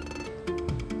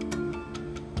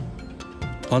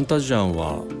 ファンタジアン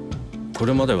はこ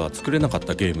れまでは作れなかっ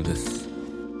たゲームです。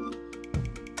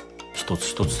一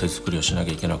つ一つ手作りをしなき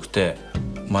ゃいけなくて、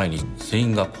前に全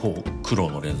員がこう苦労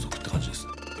の連続って感じです。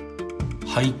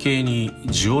背景に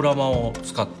ジオラマを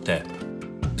使って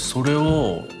それ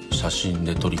を写真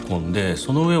で取り込んで、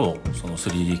その上をその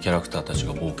 3D キャラクターたち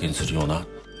が冒険するような、や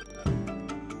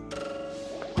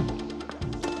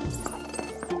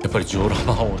っぱりジオラ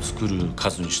マを作る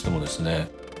数にしてもですね、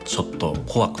ちょっと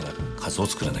怖くなる数を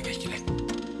作らなきゃいけない。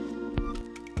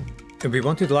We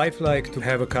wanted Lifelike to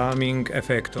have a calming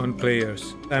effect on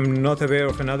players. I'm not aware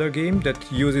of another game that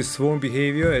uses swarm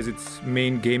behavior as its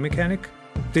main game mechanic.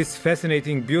 This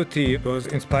fascinating beauty was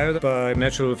inspired by a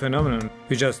natural phenomenon.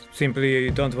 We just simply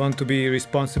don't want to be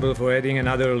responsible for adding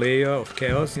another layer of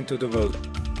chaos into the world.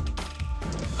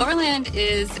 Overland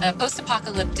is a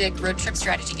post-apocalyptic road trip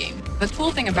strategy game. The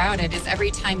cool thing about it is every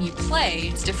time you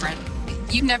play, it's different.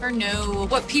 You never know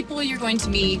what people you're going to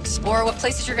meet or what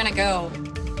places you're going to go.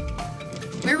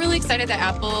 We're really excited that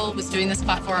Apple was doing this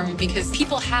platform because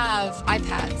people have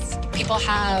iPads, people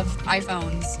have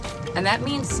iPhones, and that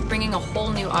means bringing a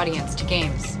whole new audience to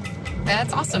games.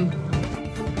 That's awesome.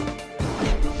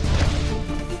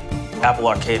 Apple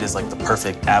Arcade is like the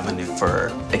perfect avenue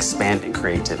for expanding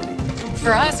creativity.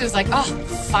 For us, it was like, oh,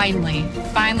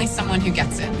 finally someone who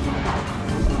gets it.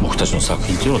 僕たちの作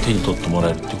品というのを手に取ってもら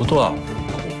えるということは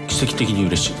奇跡的に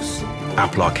嬉しいです。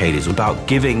Apple Arcade is about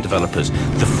giving developers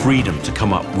the freedom to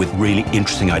come up with really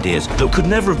interesting ideas that could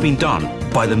never have been done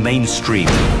by the mainstream.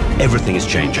 Everything is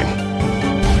changing.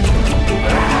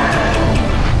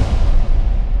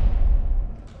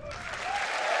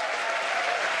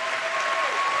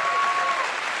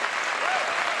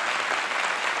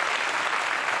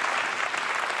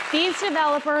 These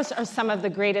developers are some of the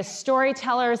greatest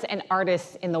storytellers and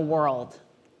artists in the world.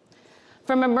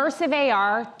 From immersive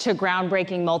AR to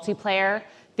groundbreaking multiplayer,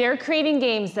 they're creating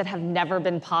games that have never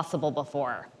been possible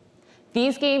before.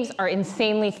 These games are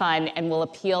insanely fun and will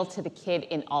appeal to the kid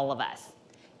in all of us.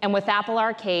 And with Apple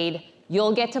Arcade,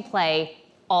 you'll get to play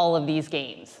all of these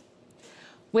games.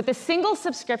 With a single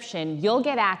subscription, you'll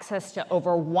get access to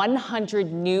over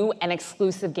 100 new and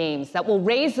exclusive games that will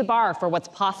raise the bar for what's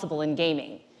possible in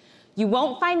gaming. You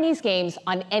won't find these games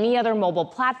on any other mobile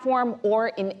platform or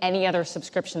in any other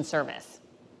subscription service.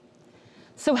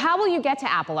 So how will you get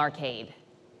to Apple Arcade?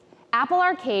 Apple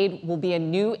Arcade will be a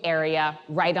new area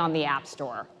right on the App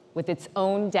Store with its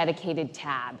own dedicated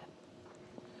tab.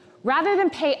 Rather than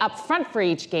pay upfront for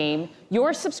each game,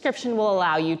 your subscription will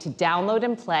allow you to download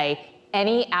and play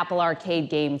any Apple Arcade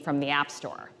game from the App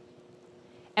Store.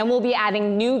 And we'll be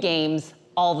adding new games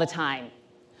all the time.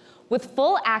 With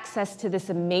full access to this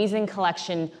amazing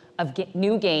collection of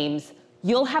new games,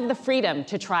 you'll have the freedom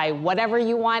to try whatever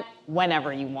you want,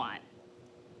 whenever you want.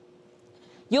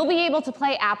 You'll be able to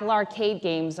play Apple Arcade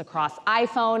games across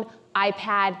iPhone,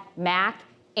 iPad, Mac,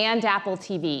 and Apple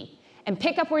TV, and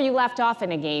pick up where you left off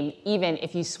in a game, even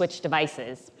if you switch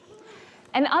devices.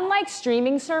 And unlike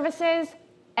streaming services,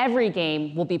 every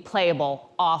game will be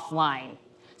playable offline,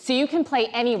 so you can play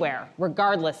anywhere,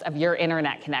 regardless of your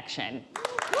internet connection.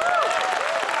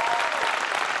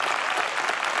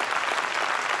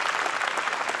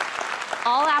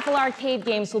 All Apple Arcade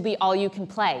games will be all you can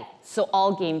play, so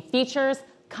all game features,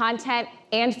 content,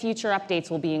 and future updates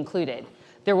will be included.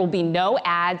 There will be no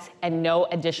ads and no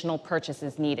additional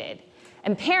purchases needed.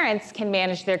 And parents can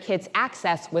manage their kids'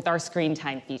 access with our screen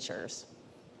time features.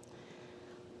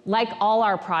 Like all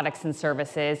our products and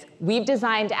services, we've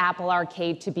designed Apple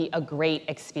Arcade to be a great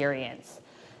experience.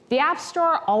 The App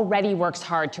Store already works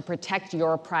hard to protect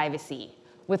your privacy.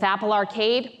 With Apple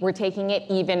Arcade, we're taking it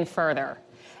even further.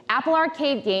 Apple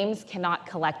Arcade games cannot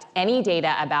collect any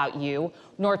data about you,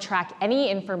 nor track any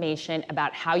information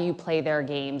about how you play their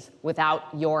games without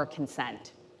your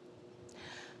consent.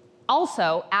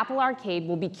 Also, Apple Arcade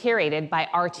will be curated by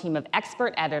our team of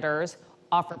expert editors,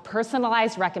 offer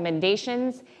personalized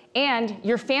recommendations, and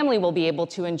your family will be able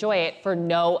to enjoy it for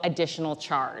no additional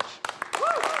charge.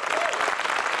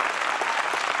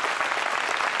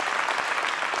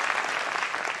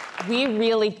 We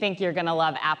really think you're gonna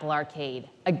love Apple Arcade,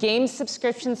 a game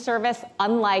subscription service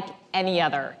unlike any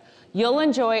other. You'll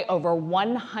enjoy over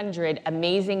 100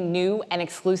 amazing new and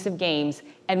exclusive games,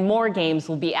 and more games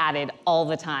will be added all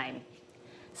the time.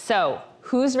 So,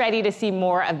 who's ready to see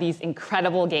more of these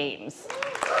incredible games?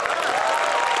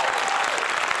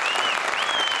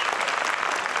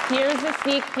 Here's a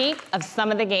sneak peek of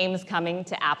some of the games coming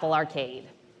to Apple Arcade.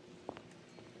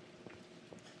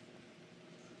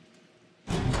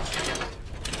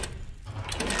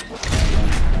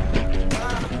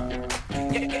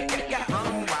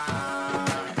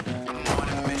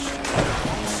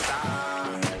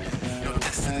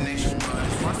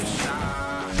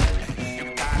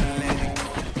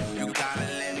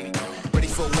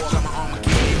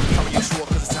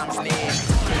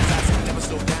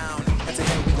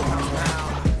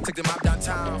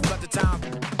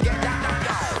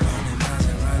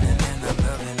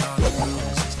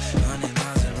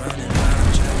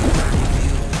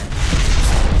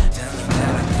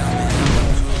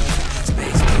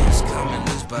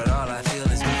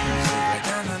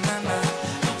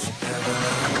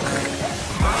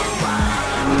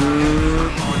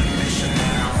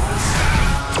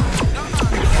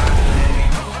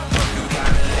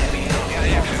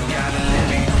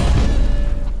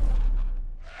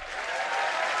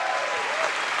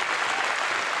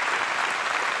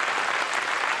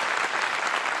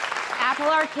 Apple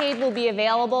Arcade will be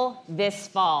available this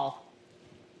fall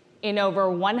in over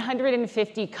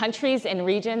 150 countries and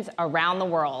regions around the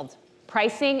world.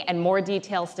 Pricing and more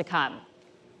details to come.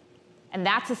 And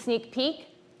that's a sneak peek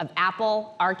of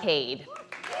Apple Arcade.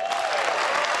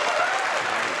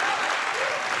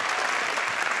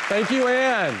 Thank you,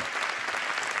 Anne.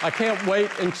 I can't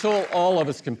wait until all of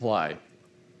us can play.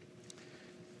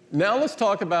 Now let's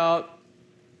talk about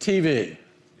TV.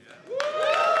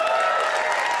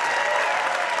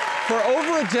 For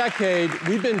over a decade,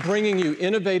 we've been bringing you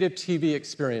innovative TV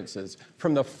experiences,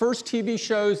 from the first TV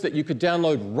shows that you could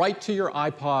download right to your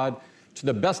iPod to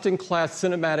the best-in-class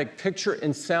cinematic picture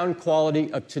and sound quality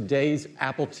of today's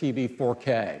Apple TV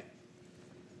 4K.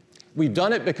 We've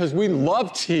done it because we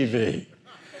love TV.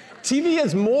 TV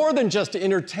is more than just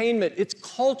entertainment, it's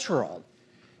cultural.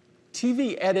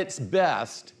 TV at its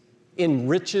best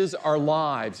enriches our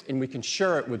lives, and we can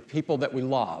share it with people that we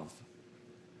love.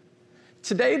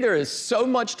 Today, there is so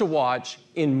much to watch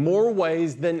in more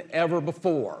ways than ever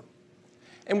before.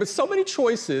 And with so many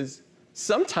choices,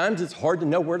 sometimes it's hard to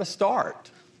know where to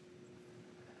start.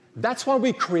 That's why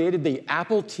we created the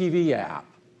Apple TV app.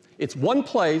 It's one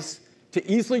place to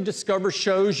easily discover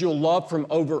shows you'll love from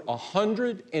over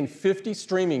 150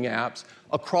 streaming apps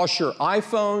across your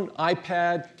iPhone,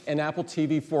 iPad, and Apple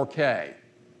TV 4K.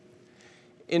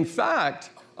 In fact,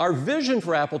 our vision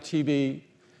for Apple TV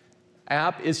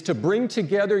app is to bring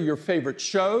together your favorite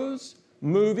shows,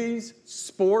 movies,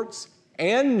 sports,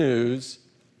 and news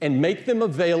and make them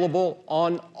available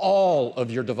on all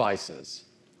of your devices.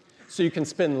 So you can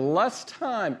spend less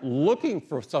time looking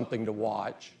for something to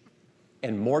watch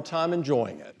and more time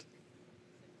enjoying it.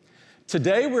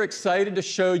 Today, we're excited to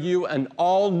show you an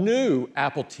all-new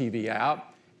Apple TV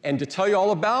app, and to tell you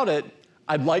all about it,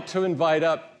 I'd like to invite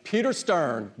up Peter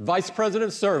Stern, Vice President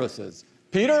of Services.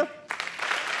 Peter?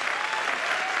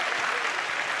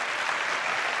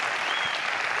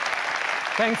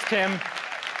 Thanks, Tim.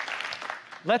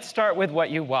 Let's start with what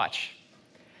you watch.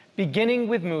 Beginning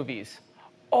with movies,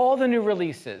 all the new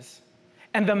releases,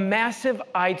 and the massive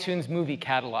iTunes movie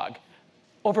catalog,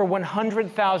 over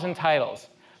 100,000 titles,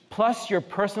 plus your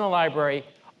personal library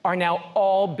are now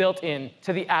all built in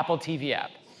to the Apple TV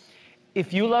app.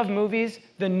 If you love movies,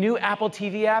 the new Apple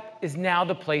TV app is now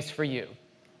the place for you.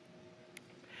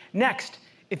 Next,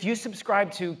 if you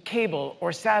subscribe to cable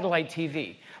or satellite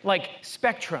TV, like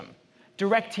Spectrum,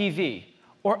 DirecTV,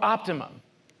 or Optimum,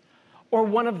 or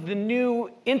one of the new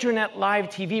internet live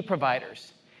TV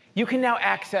providers, you can now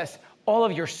access all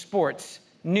of your sports,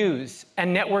 news,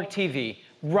 and network TV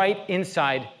right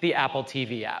inside the Apple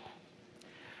TV app.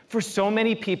 For so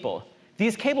many people,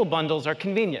 these cable bundles are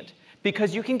convenient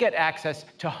because you can get access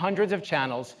to hundreds of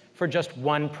channels for just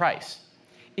one price.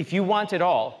 If you want it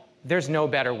all, there's no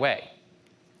better way.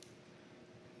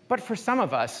 But for some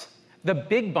of us, the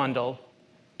big bundle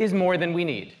is more than we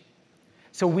need.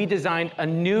 So we designed a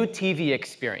new TV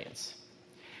experience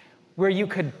where you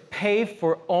could pay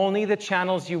for only the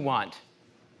channels you want,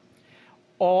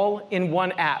 all in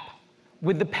one app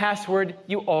with the password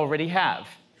you already have.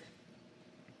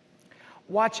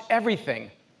 Watch everything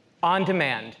on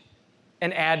demand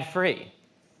and ad-free.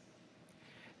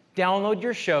 Download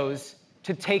your shows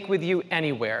to take with you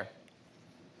anywhere.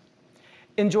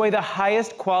 Enjoy the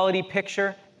highest quality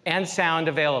picture and sound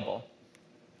available.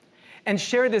 And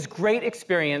share this great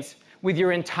experience with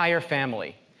your entire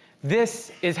family.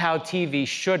 This is how TV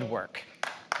should work.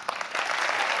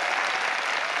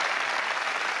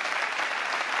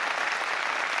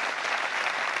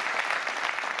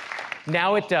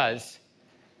 Now it does.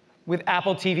 With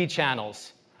Apple TV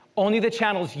channels, only the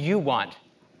channels you want,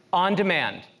 on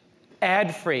demand,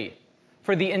 ad-free,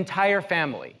 for the entire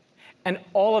family. And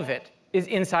all of it is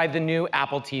inside the new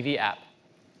Apple TV app.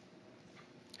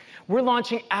 We're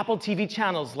launching Apple TV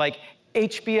channels like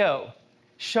HBO,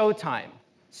 Showtime,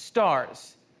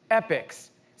 Starz, Epix,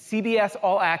 CBS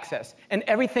All Access, and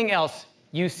everything else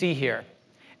you see here.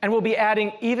 And we'll be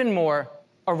adding even more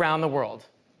around the world.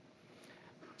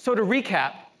 So to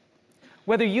recap,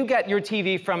 whether you get your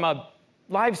TV from a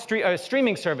live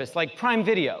streaming service like Prime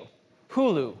Video,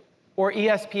 Hulu, or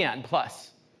ESPN+,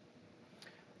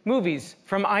 movies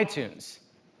from iTunes,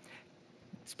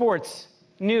 sports,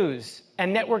 news,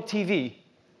 and network TV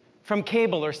from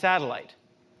cable or satellite,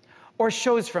 or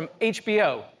shows from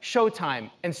HBO,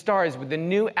 Showtime, and Starz with the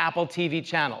new Apple TV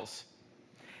channels.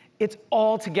 It's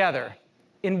all together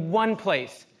in one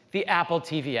place, the Apple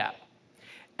TV app.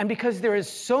 And because there is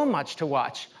so much to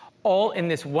watch, all in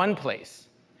this one place,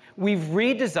 we've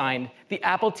redesigned the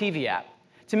Apple TV app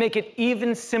to make it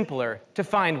even simpler to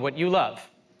find what you love.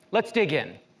 Let's dig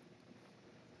in.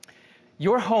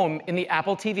 Your home in the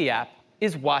Apple TV app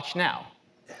is Watch Now.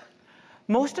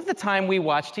 Most of the time we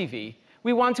watch TV,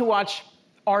 we want to watch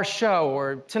our show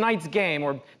or tonight's game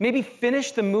or maybe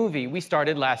finish the movie we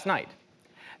started last night.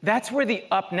 That's where the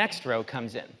Up Next row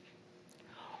comes in.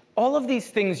 All of these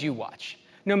things you watch,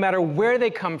 no matter where they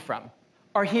come from,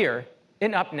 are here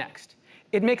in Up Next.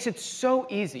 It makes it so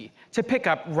easy to pick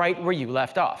up right where you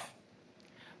left off.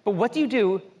 But what do you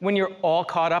do when you're all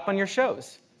caught up on your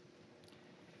shows?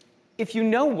 If you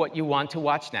know what you want to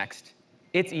watch next,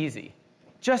 it's easy.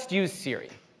 Just use Siri.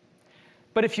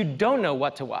 But if you don't know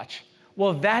what to watch,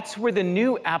 well, that's where the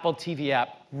new Apple TV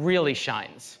app really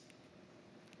shines.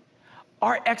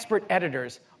 Our expert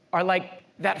editors are like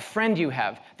that friend you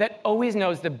have that always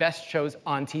knows the best shows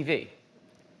on TV.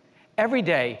 Every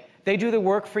day, they do the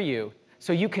work for you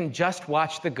so you can just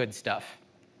watch the good stuff.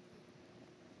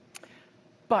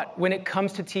 But when it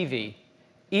comes to TV,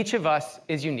 each of us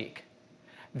is unique.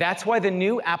 That's why the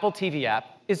new Apple TV app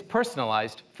is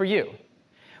personalized for you.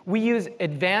 We use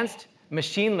advanced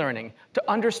machine learning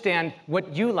to understand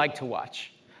what you like to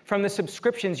watch from the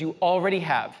subscriptions you already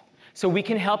have, so we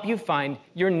can help you find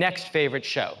your next favorite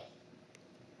show.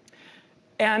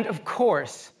 And of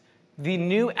course, the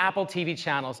new Apple TV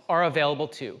channels are available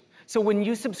too. So when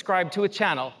you subscribe to a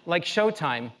channel like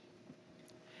Showtime,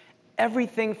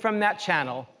 everything from that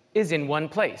channel is in one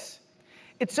place.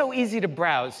 It's so easy to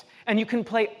browse, and you can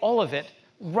play all of it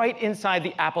right inside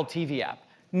the Apple TV app.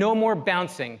 No more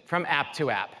bouncing from app to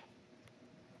app.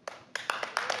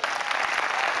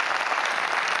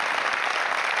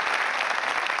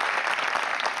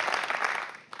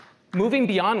 Moving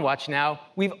beyond Watch Now,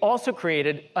 we've also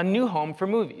created a new home for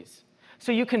movies.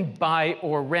 So you can buy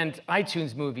or rent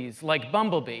iTunes movies like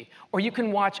Bumblebee, or you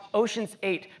can watch Ocean's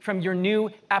 8 from your new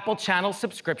Apple Channel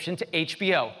subscription to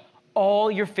HBO.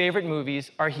 All your favorite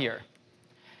movies are here.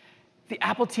 The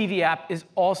Apple TV app is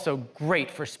also great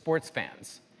for sports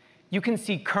fans. You can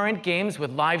see current games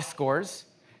with live scores,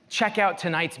 check out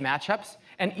tonight's matchups,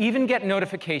 and even get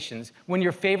notifications when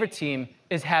your favorite team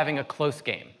is having a close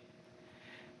game.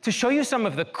 To show you some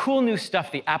of the cool new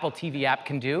stuff the Apple TV app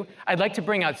can do, I'd like to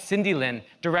bring out Cindy Lin,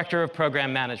 Director of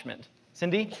Program Management.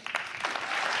 Cindy? Thanks,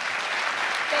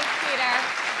 Peter.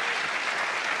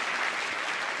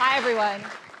 Hi, everyone.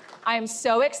 I am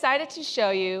so excited to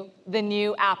show you the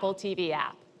new Apple TV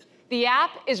app. The app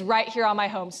is right here on my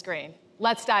home screen.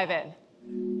 Let's dive in.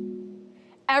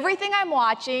 Everything I'm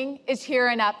watching is here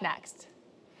and Up Next.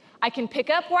 I can pick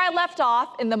up where I left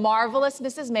off in The Marvelous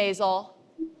Mrs. Maisel,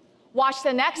 watch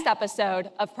the next episode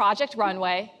of Project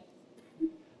Runway,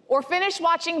 or finish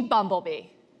watching Bumblebee.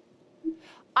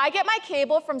 I get my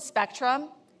cable from Spectrum,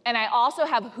 and I also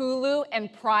have Hulu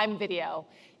and Prime Video.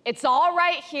 It's all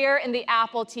right here in the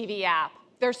Apple TV app.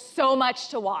 There's so much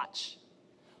to watch.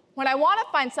 When I want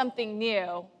to find something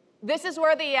new, this is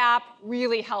where the app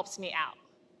really helps me out.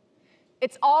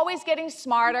 It's always getting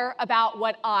smarter about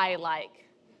what I like.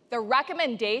 The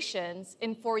recommendations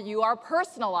in For You are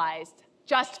personalized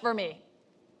just for me.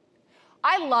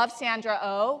 I love Sandra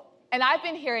Oh, and I've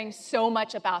been hearing so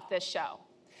much about this show.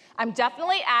 I'm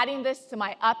definitely adding this to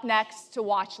my up next to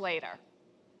watch later.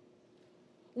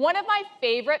 One of my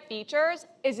favorite features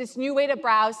is this new way to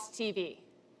browse TV.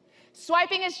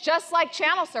 Swiping is just like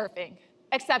channel surfing,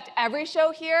 except every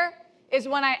show here is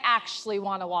one I actually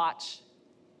want to watch.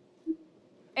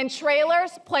 And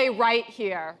trailers play right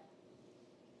here.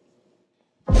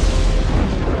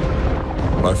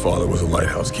 My father was a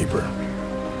lighthouse keeper.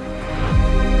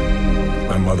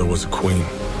 My mother was a queen.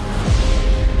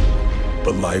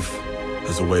 But life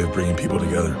has a way of bringing people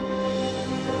together.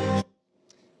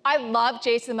 I love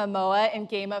Jason Momoa in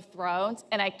Game of Thrones,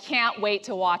 and I can't wait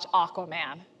to watch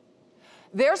Aquaman.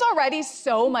 There's already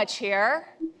so much here,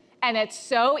 and it's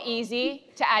so easy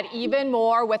to add even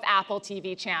more with Apple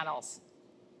TV channels.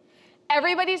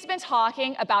 Everybody's been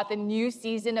talking about the new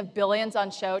season of Billions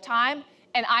on Showtime,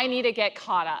 and I need to get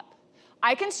caught up.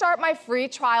 I can start my free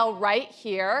trial right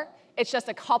here. It's just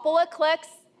a couple of clicks,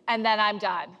 and then I'm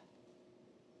done.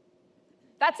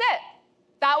 That's it.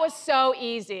 That was so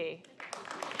easy.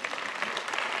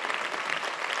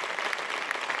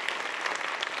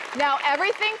 Now,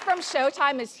 everything from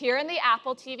Showtime is here in the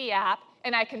Apple TV app,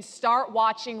 and I can start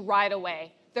watching right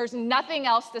away. There's nothing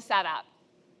else to set up.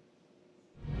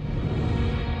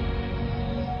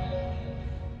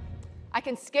 I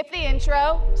can skip the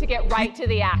intro to get right to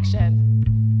the action.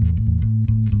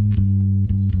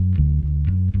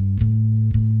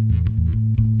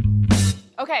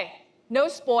 Okay, no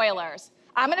spoilers.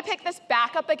 I'm gonna pick this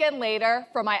back up again later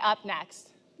for my up next.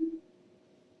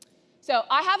 So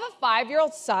I have a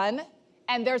 5-year-old son,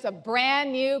 and there's a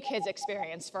brand new kids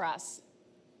experience for us.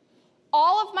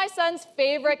 All of my son's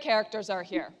favorite characters are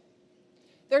here.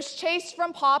 There's Chase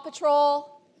from Paw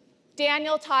Patrol,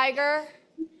 Daniel Tiger,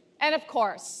 and of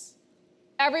course,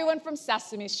 everyone from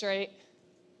Sesame Street.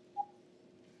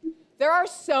 There are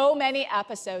so many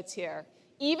episodes here,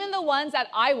 even the ones that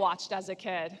I watched as a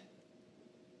kid.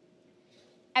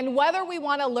 And whether we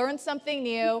want to learn something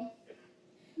new,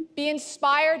 be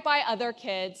inspired by other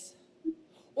kids,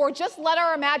 or just let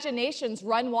our imaginations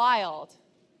run wild,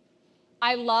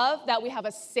 I love that we have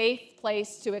a safe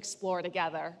place to explore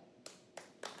together.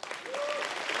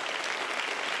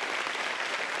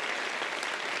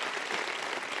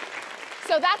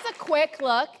 So that's a quick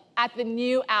look at the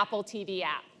new Apple TV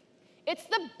app. It's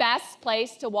the best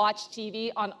place to watch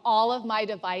TV on all of my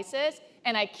devices,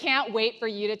 and I can't wait for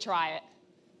you to try it.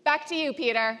 Back to you,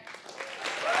 Peter.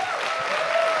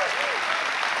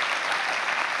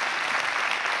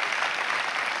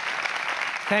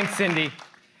 Thanks, Cindy.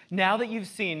 Now that you've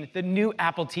seen the new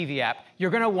Apple TV app, you're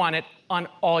going to want it on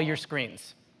all your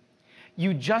screens.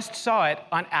 You just saw it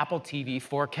on Apple TV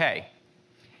 4K.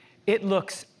 It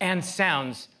looks and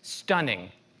sounds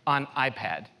stunning on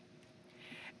iPad.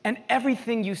 And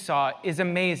everything you saw is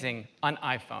amazing on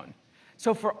iPhone.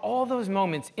 So for all those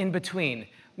moments in between,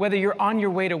 whether you're on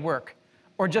your way to work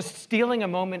or just stealing a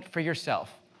moment for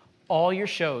yourself, all your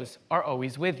shows are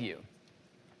always with you.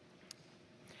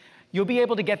 You'll be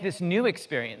able to get this new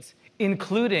experience,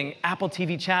 including Apple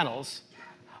TV channels,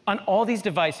 on all these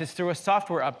devices through a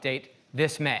software update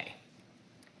this May.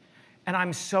 And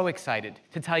I'm so excited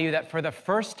to tell you that for the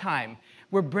first time,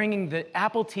 we're bringing the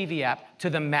Apple TV app to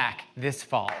the Mac this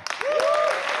fall.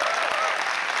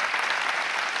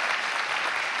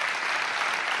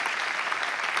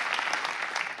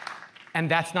 And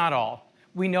that's not all.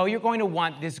 We know you're going to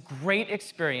want this great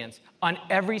experience on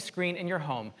every screen in your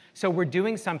home, so we're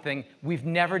doing something we've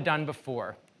never done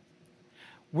before.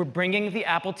 We're bringing the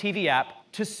Apple TV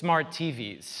app to smart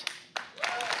TVs.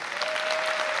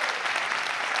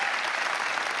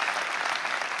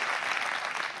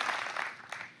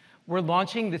 We're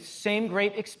launching the same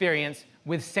great experience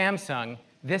with Samsung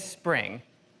this spring,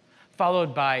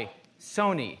 followed by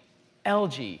Sony,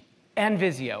 LG, and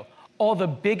Vizio, all the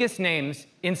biggest names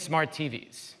in smart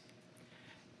TVs.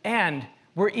 And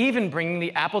we're even bringing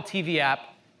the Apple TV app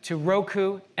to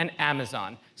Roku and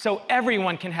Amazon, so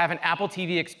everyone can have an Apple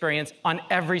TV experience on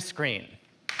every screen.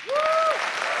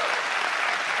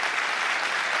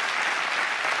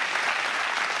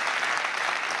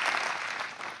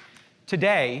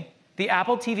 Today, The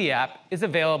Apple TV app is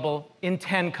available in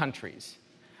 10 countries,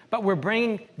 but we're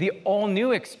bringing the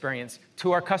all-new experience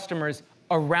to our customers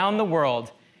around the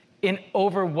world in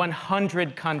over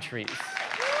 100 countries.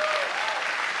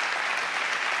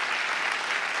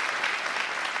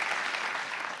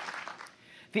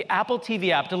 The Apple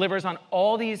TV app delivers on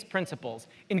all these principles,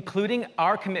 including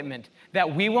our commitment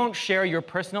that we won't share your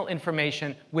personal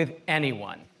information with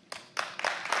anyone.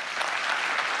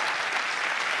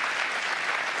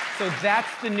 So that's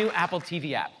the new Apple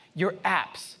TV app. Your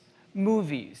apps,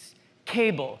 movies,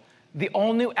 cable, the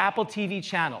all-new Apple TV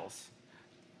channels,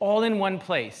 all in one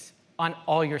place on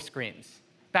all your screens.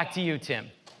 Back to you, Tim.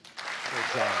 Good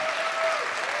job.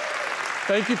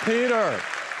 Thank you, Peter.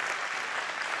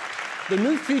 The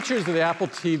new features of the Apple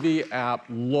TV app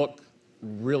look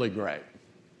really great.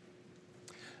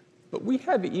 But we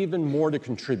have even more to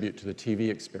contribute to the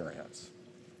TV experience.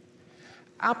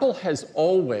 Apple has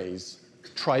always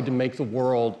tried to make the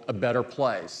world a better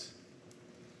place.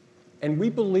 And we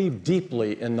believe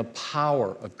deeply in the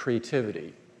power of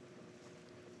creativity.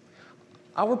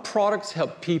 Our products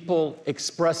help people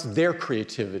express their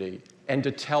creativity and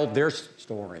to tell their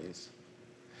stories.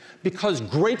 Because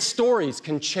great stories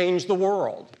can change the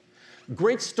world.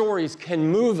 Great stories can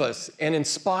move us and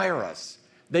inspire us.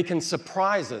 They can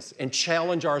surprise us and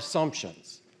challenge our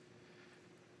assumptions.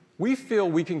 We feel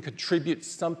we can contribute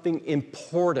something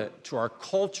important to our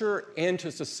culture and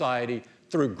to society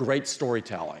through great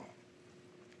storytelling.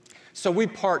 So we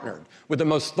partnered with the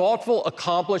most thoughtful,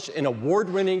 accomplished, and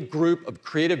award-winning group of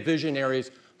creative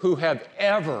visionaries who have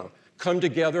ever come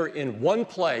together in one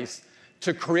place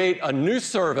to create a new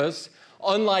service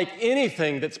unlike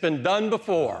anything that's been done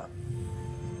before.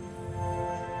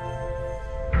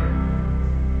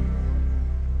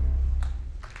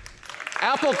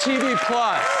 Apple TV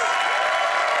Plus.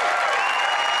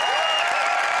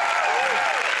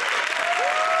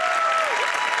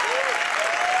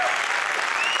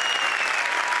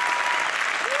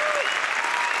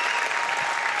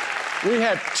 We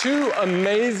have two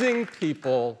amazing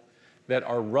people that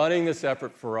are running this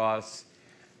effort for us,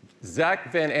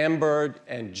 Zach Van Amberg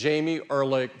and Jamie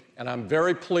Ehrlich, and I'm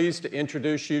very pleased to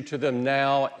introduce you to them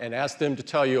now and ask them to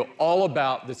tell you all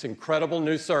about this incredible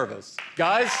new service.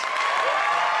 Guys?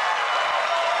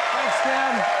 Thanks,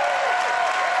 Tim.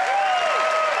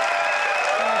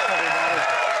 Thanks, everybody.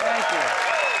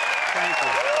 Thank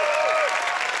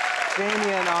you.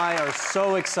 Jamie and I are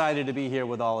so excited to be here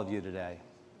with all of you today.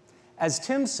 As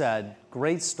Tim said,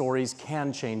 great stories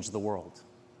can change the world.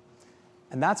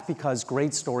 And that's because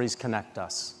great stories connect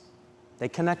us. They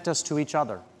connect us to each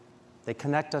other. They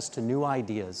connect us to new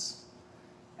ideas.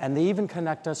 And they even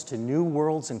connect us to new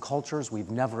worlds and cultures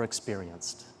we've never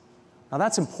experienced. Now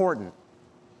that's important,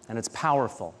 and it's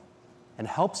powerful, and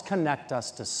helps connect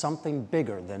us to something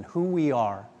bigger than who we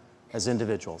are as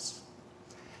individuals.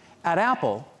 At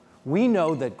Apple, we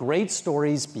know that great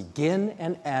stories begin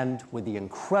and end with the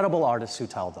incredible artists who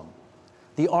tell them.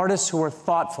 The artists who are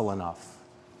thoughtful enough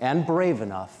and brave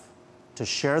enough to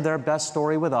share their best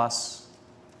story with us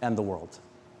and the world.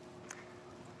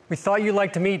 We thought you'd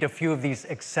like to meet a few of these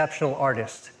exceptional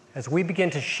artists as we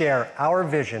begin to share our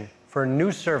vision for a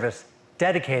new service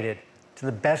dedicated to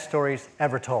the best stories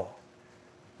ever told.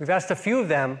 We've asked a few of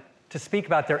them to speak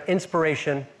about their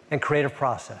inspiration and creative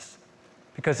process.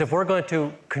 Because if we're going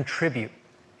to contribute,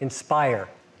 inspire,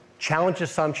 challenge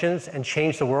assumptions, and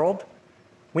change the world,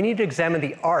 we need to examine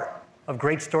the art of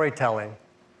great storytelling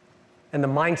and the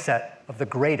mindset of the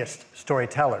greatest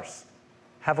storytellers.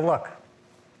 Have a look.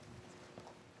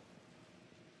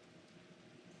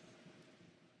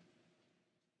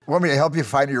 Want me to help you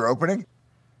find your opening?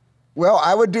 Well,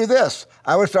 I would do this.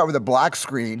 I would start with a black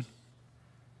screen,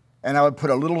 and I would put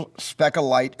a little speck of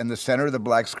light in the center of the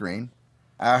black screen.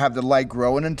 I'll have the light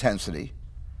grow in intensity,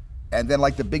 and then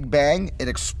like the Big Bang, it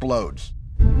explodes.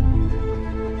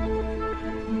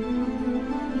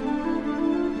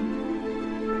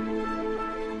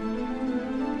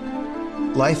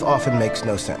 Life often makes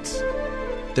no sense.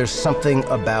 There's something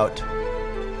about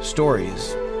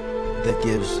stories that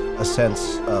gives a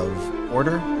sense of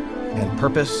order and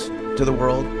purpose to the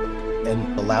world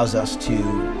and allows us to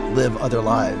live other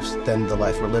lives than the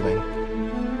life we're living.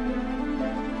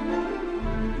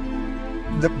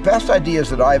 The best ideas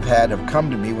that I've had have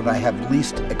come to me when I have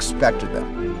least expected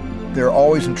them. They're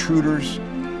always intruders,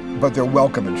 but they're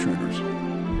welcome intruders.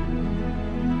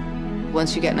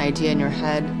 Once you get an idea in your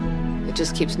head, it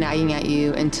just keeps nagging at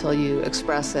you until you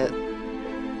express it.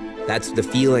 That's the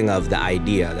feeling of the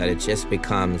idea, that it just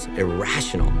becomes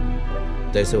irrational.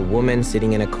 There's a woman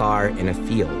sitting in a car in a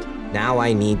field. Now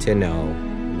I need to know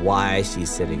why she's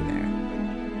sitting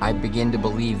there. I begin to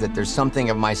believe that there's something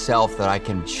of myself that I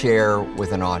can share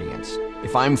with an audience.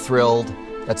 If I'm thrilled,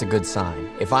 that's a good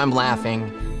sign. If I'm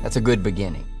laughing, that's a good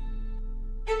beginning.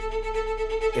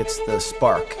 It's the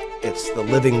spark. It's the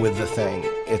living with the thing.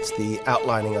 It's the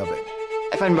outlining of it.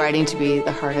 I find writing to be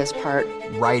the hardest part.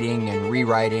 Writing and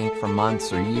rewriting for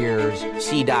months or years.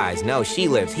 She dies. No, she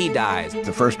lives. He dies.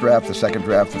 The first draft, the second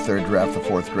draft, the third draft, the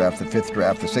fourth draft, the fifth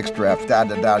draft, the sixth draft,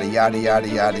 yada,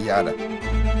 yada, yada.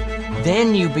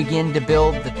 Then you begin to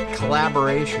build the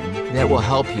collaboration that will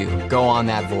help you go on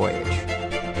that voyage.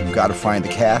 You've got to find the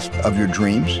cast of your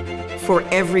dreams. For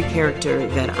every character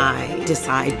that I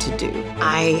decide to do,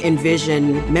 I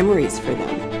envision memories for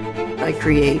them. I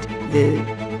create the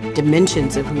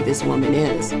dimensions of who this woman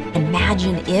is.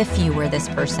 Imagine if you were this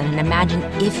person, and imagine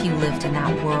if you lived in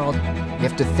that world. You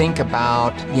have to think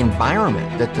about the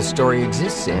environment that the story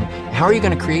exists in. How are you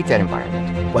going to create that environment?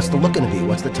 What's the look going to be?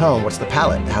 What's the tone? What's the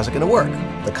palette? How's it going to work?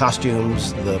 The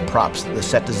costumes, the props, the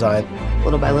set design.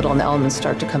 Little by little, and the elements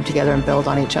start to come together and build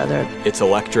on each other. It's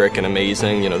electric and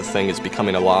amazing. You know, the thing is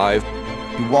becoming alive.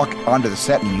 You walk onto the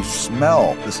set and you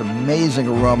smell this amazing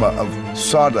aroma of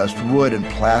sawdust, wood, and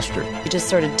plaster. You just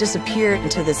sort of disappear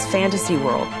into this fantasy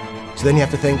world. So then you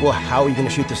have to think, well, how are you going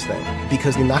to shoot this thing?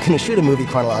 Because you're not going to shoot a movie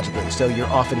chronologically. So you're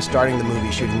often starting the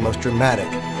movie shooting the most dramatic,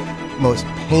 most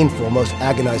painful, most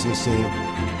agonizing scene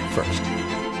first.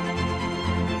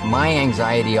 My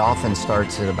anxiety often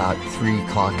starts at about 3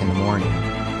 o'clock in the morning.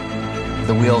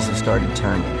 The wheels have started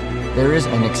turning. There is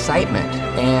an excitement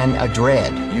and a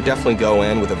dread. You definitely go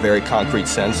in with a very concrete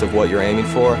sense of what you're aiming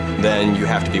for. Then you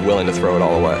have to be willing to throw it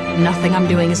all away. Nothing I'm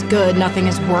doing is good, nothing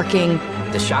is working.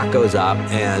 The shot goes up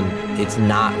and it's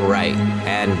not right.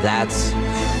 And that's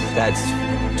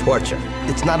torture.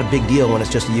 It's not a big deal when it's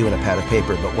just you and a pad of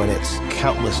paper, but when it's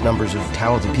countless numbers of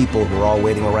talented people who are all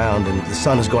waiting around and the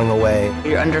sun is going away.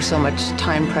 You're under so much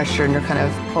time pressure and you're kind of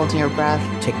holding your breath.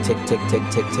 Tick, tick, tick, tick,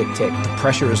 tick, tick, tick. The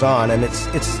pressure is on and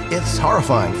it's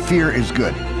horrifying. Fear is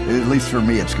good. At least for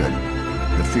me, it's good.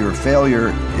 The fear of failure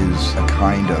is a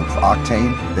kind of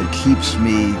octane that keeps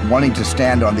me wanting to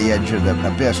stand on the edge of the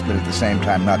abyss, but at the same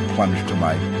time not plunge to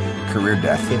my career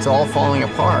death. It's all falling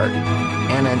apart,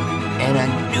 and a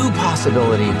new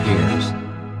possibility appears.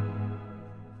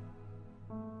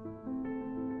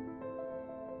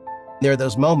 There are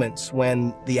those moments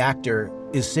when the actor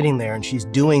is sitting there and she's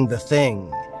doing the thing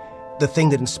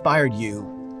that inspired you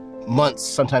months,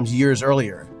 sometimes years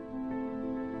earlier.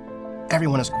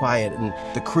 Everyone is quiet and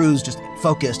the crew's just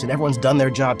focused and everyone's done their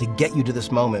job to get you to this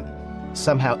moment.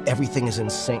 Somehow everything is in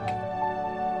sync.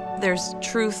 There's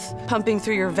truth pumping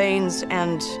through your veins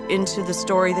and into the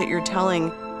story that you're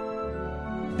telling.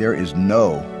 There is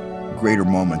no greater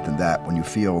moment than that when you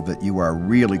feel that you are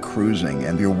really cruising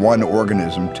and you're one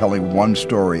organism telling one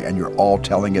story and you're all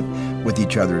telling it with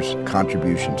each other's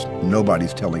contributions.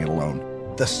 Nobody's telling it alone.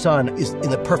 The sun is in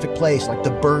the perfect place, like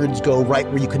the birds go right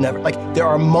where you could never, like there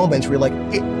are moments where you're like,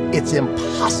 it's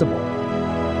impossible.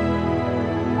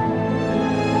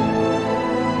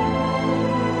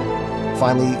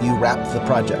 Finally, you wrap the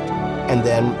project. And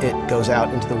then it goes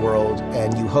out into the world,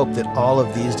 and you hope that all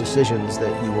of these decisions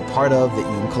that you were part of, that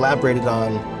you collaborated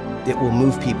on, it will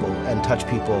move people and touch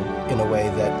people in a way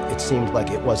that it seemed like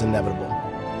it was inevitable.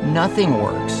 Nothing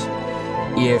works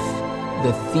if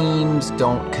the themes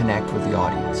don't connect with the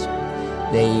audience.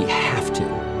 They have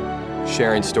to.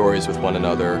 Sharing stories with one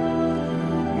another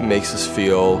makes us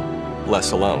feel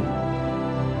less alone.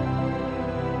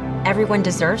 Everyone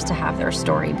deserves to have their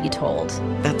story be told.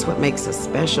 That's what makes us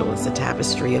special. It's a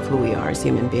tapestry of who we are as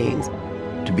human beings.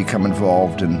 To become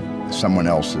involved in someone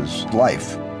else's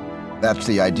life. That's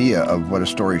the idea of what a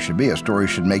story should be. A story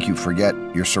should make you forget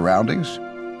your surroundings,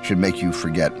 should make you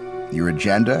forget your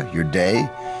agenda, your day,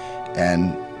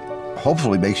 and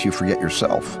hopefully makes you forget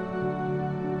yourself.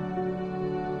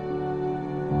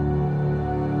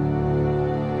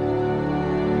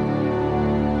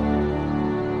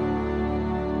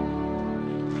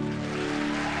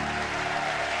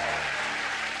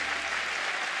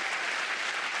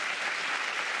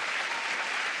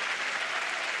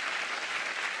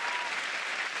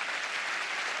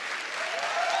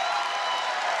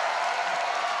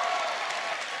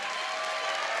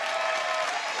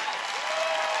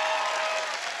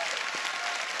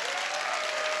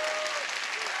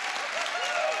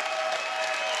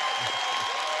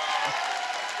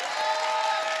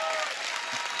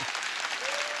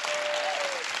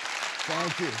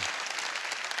 Thank you.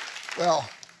 Well,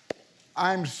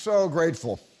 I'm so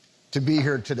grateful to be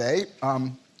here today.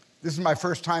 This is my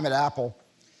first time at Apple.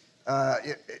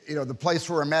 The place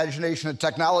where imagination and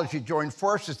technology join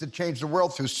forces to change the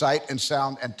world through sight and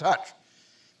sound and touch.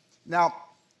 Now,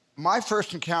 My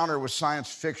first encounter with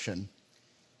science fiction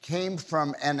came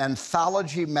from an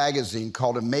anthology magazine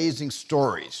called Amazing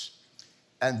Stories.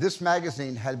 And this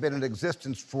magazine had been in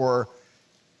existence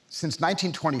since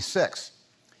 1926.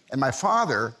 And my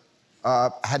father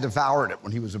had devoured it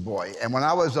when he was a boy. And when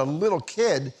I was a little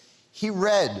kid, he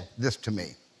read this to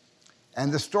me.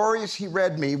 And the stories he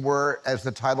read me were, as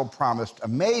the title promised,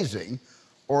 amazing,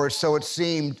 or so it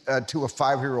seemed to a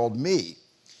 5-year-old me.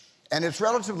 And it's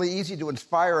relatively easy to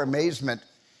inspire amazement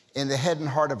in the head and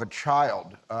heart of a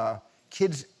child.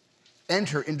 Kids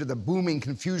enter into the booming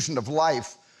confusion of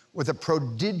life with a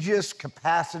prodigious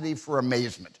capacity for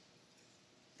amazement.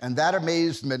 And that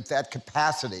amazement, that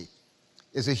capacity,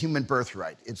 is a human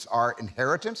birthright. It's our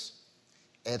inheritance.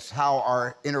 It's how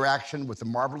our interaction with the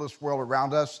marvelous world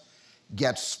around us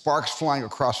gets sparks flying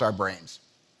across our brains.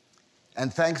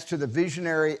 And thanks to the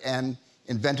visionary and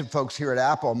inventive folks here at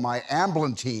Apple, my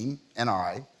Amblin team and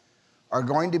I are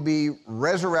going to be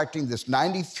resurrecting this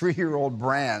 93-year-old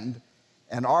brand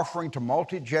and offering to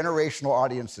multi-generational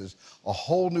audiences a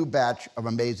whole new batch of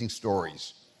amazing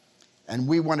stories. And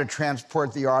we want to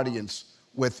transport the audience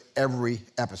with every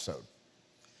episode.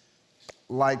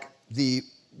 Like the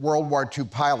World War II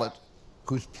pilot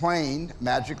whose plane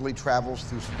magically travels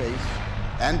through space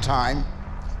and time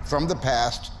from the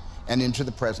past and into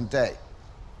the present day.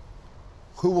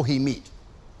 Who will he meet?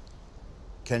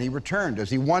 Can he return? Does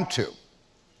he want to?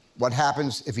 What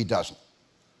happens if he doesn't?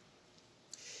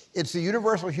 It's a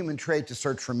universal human trait to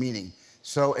search for meaning.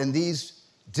 So in these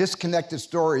disconnected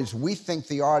stories, we think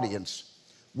the audience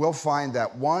will find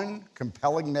that one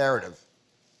compelling narrative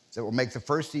that will make the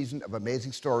first season of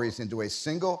Amazing Stories into a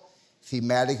single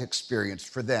thematic experience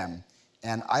for them,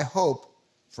 and I hope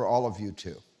for all of you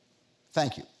too.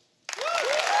 Thank you.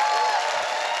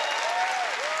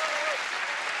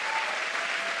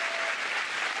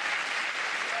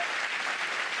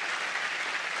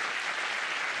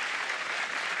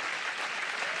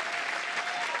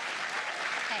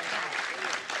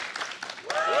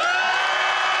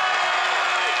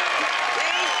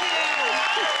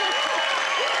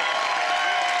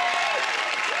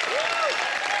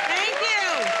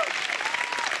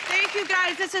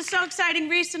 This is so exciting.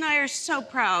 Reese and I are so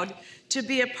proud to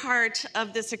be a part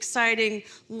of this exciting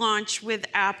launch with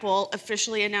Apple,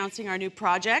 officially announcing our new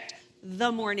project,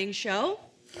 The Morning Show.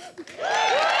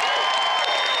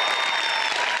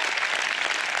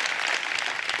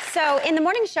 So in The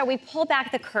Morning Show, we pull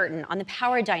back the curtain on the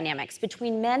power dynamics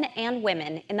between men and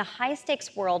women in the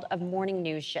high-stakes world of morning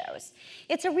news shows.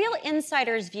 It's a real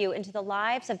insider's view into the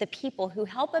lives of the people who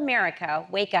help America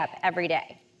wake up every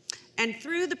day. And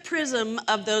through the prism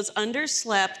of those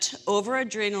underslept,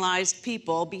 over-adrenalized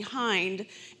people behind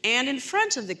and in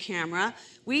front of the camera,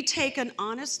 we take an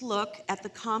honest look at the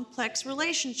complex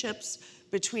relationships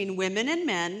between women and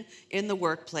men in the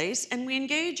workplace, and we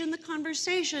engage in the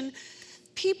conversation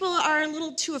people are a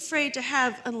little too afraid to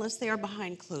have unless they are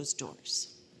behind closed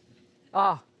doors.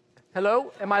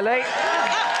 Hello? Am I late?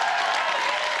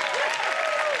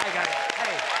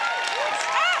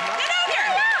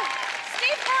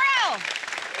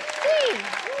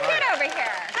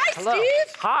 Hello.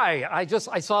 Steve. Hi.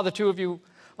 I saw the two of you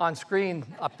on screen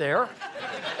up there,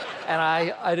 and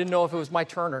I didn't know if it was my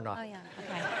turn or not. Oh, yeah.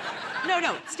 Okay.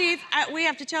 No, Steve, we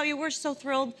have to tell you, we're so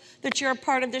thrilled that you're a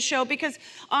part of the show because,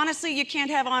 honestly, you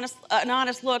can't have an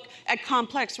honest look at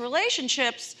complex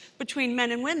relationships between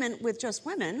men and women with just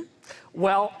women.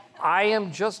 Well, I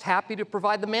am just happy to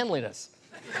provide the manliness.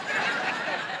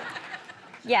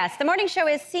 Yes, The Morning Show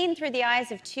is seen through the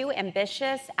eyes of two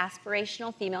ambitious,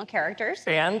 aspirational female characters.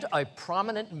 And a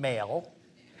prominent male.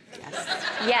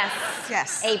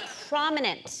 Yes. A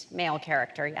prominent male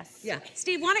character, yes. Yeah.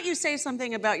 Steve, why don't you say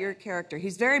something about your character?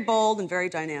 He's very bold and very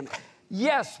dynamic.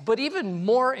 Yes, but even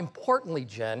more importantly,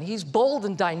 Jen, he's bold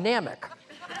and dynamic.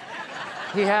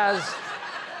 He has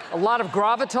a lot of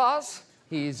gravitas.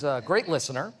 He's a great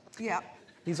listener. Yeah.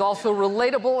 He's also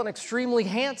relatable and extremely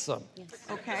handsome. Yes.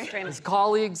 Okay. His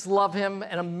colleagues love him,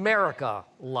 and America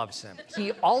loves him.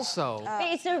 He also...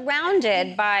 He's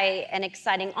surrounded by an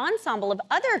exciting ensemble of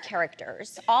other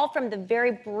characters, all from the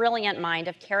very brilliant mind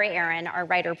of Carrie Aaron, our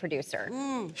writer-producer.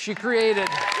 She created...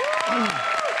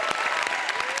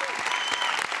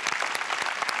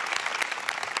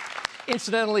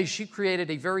 Incidentally, she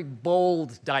created a very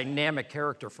bold, dynamic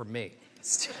character for me.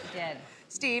 She did.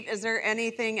 Steve, is there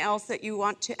anything else that you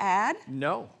want to add?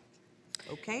 No.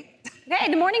 Okay. Okay,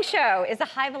 The Morning Show is a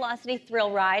high-velocity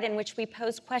thrill ride in which we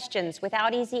pose questions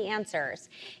without easy answers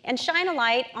and shine a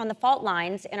light on the fault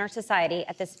lines in our society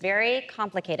at this very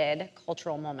complicated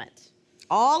cultural moment.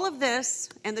 All of this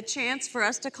and the chance for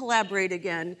us to collaborate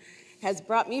again has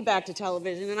brought me back to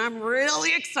television, and I'm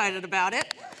really excited about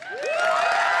it. So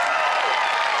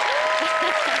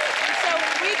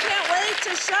we can't wait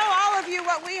to show all of you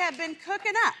what we have been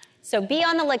cooking up. So be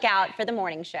on the lookout for the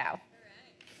morning show.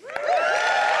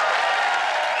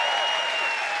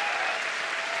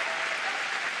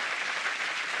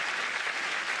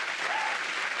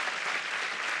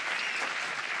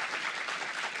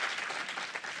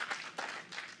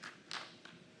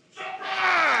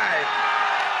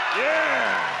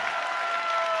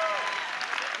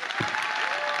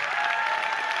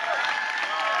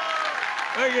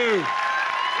 Thank you.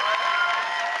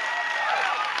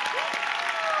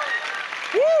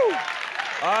 Woo!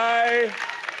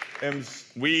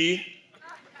 We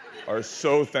are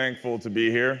so thankful to be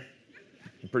here.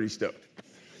 I'm pretty stoked.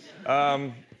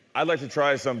 I'd like to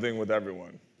try something with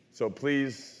everyone. So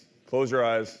please close your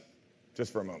eyes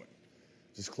just for a moment.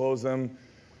 Just close them.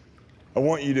 I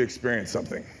want you to experience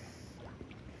something.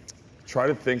 Try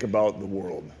to think about the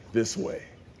world this way.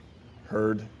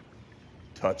 Heard,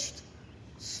 touched,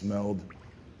 smelled,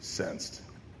 sensed,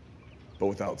 but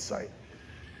without sight.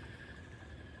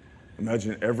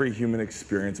 Imagine every human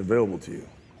experience available to you.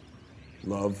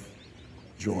 Love,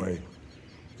 joy,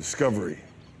 discovery,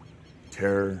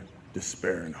 terror,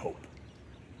 despair, and hope.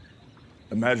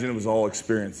 Imagine it was all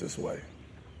experienced this way.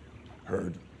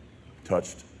 Heard,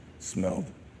 touched, smelled,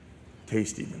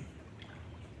 taste even,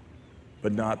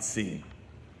 but not seen.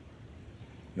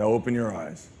 Now open your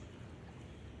eyes.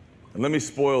 And let me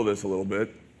spoil this a little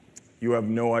bit. You have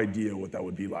no idea what that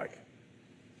would be like.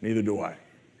 Neither do I.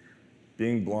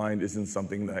 Being blind isn't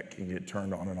something that can get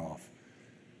turned on and off.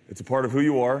 It's a part of who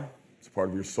you are. It's a part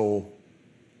of your soul.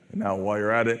 And now while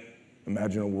you're at it,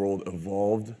 imagine a world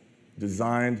evolved,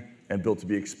 designed, and built to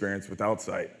be experienced without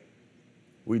sight.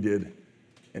 We did,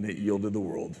 and it yielded the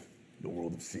world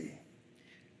of C.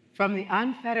 From the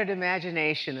unfettered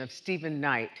imagination of Stephen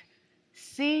Knight,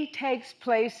 C takes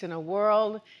place in a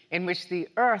world in which the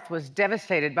Earth was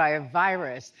devastated by a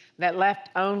virus that left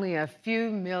only a few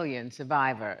million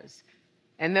survivors.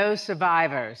 And those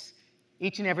survivors,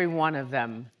 each and every one of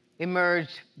them,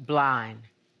 emerged blind.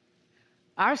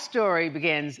 Our story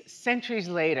begins centuries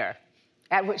later,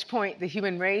 at which point the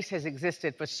human race has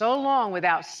existed for so long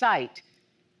without sight,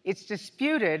 it's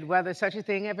disputed whether such a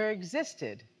thing ever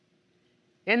existed.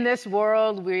 In this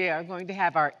world, we are going to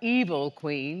have our evil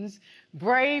queens,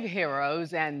 brave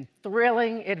heroes, and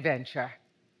thrilling adventure.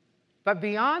 But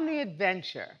beyond the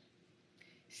adventure,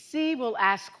 C will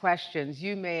ask questions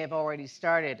you may have already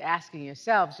started asking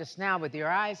yourselves just now with your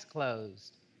eyes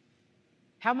closed.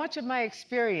 How much of my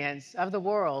experience of the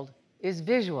world is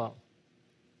visual?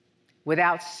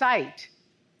 Without sight,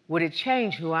 would it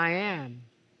change who I am?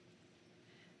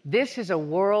 This is a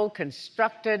world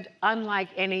constructed unlike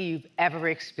any you've ever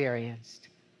experienced.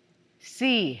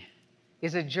 C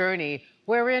is a journey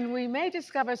wherein we may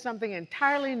discover something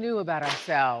entirely new about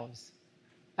ourselves,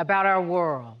 about our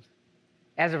world.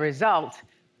 As a result,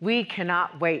 we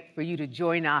cannot wait for you to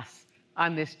join us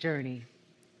on this journey.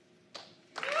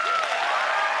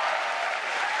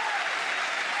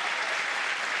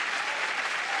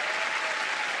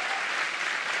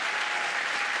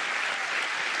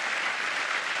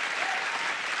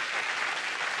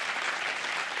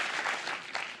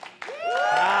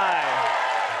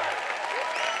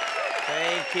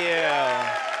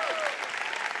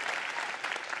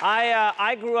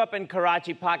 I grew up in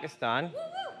Karachi, Pakistan.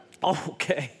 Oh,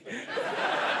 okay.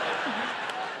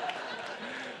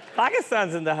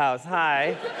 Pakistan's in the house,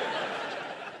 hi.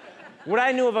 What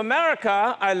I knew of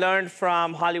America, I learned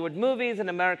from Hollywood movies and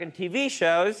American TV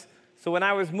shows. So when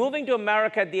I was moving to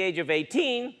America at the age of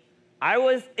 18, I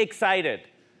was excited.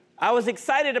 I was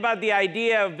excited about the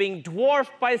idea of being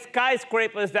dwarfed by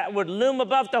skyscrapers that would loom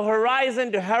above the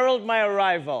horizon to herald my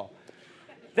arrival.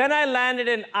 Then I landed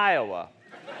in Iowa.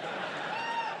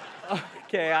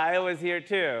 Okay, Iowa's here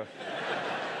too.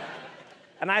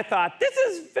 And I thought, this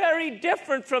is very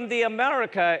different from the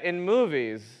America in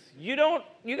movies. You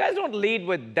guys don't lead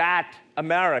with that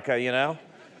America, you know?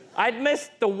 I'd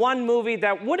missed the one movie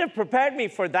that would have prepared me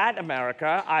for that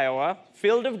America, Iowa,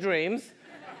 Field of Dreams.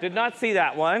 Did not see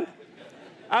that one.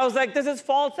 I was like, this is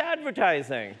false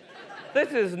advertising.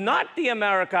 This is not the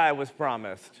America I was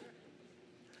promised.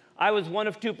 I was one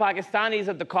of 2 Pakistanis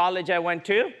at the college I went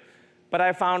to, but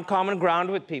I found common ground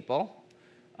with people.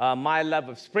 My love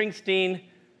of Springsteen,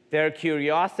 their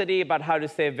curiosity about how to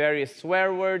say various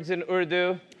swear words in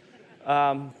Urdu.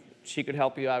 She could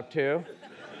help you out too.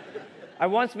 I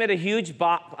once made a huge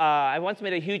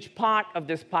pot of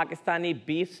this Pakistani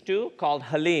beef stew called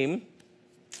halim.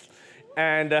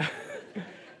 And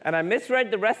and I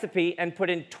misread the recipe and put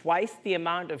in twice the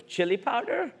amount of chili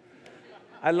powder.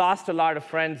 I lost a lot of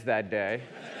friends that day.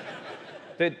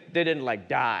 They didn't like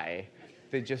die.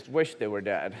 They just wished they were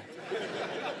dead.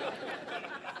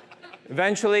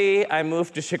 Eventually, I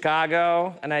moved to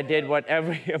Chicago, and I did what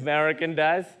every American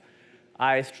does.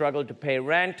 I struggled to pay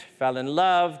rent, fell in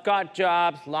love, got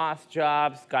jobs, lost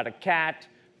jobs, got a cat,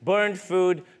 burned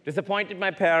food, disappointed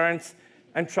my parents,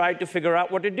 and tried to figure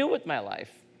out what to do with my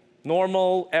life.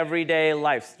 Normal, everyday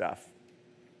life stuff.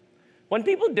 When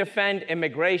people defend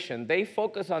immigration, they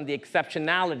focus on the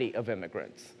exceptionality of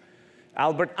immigrants.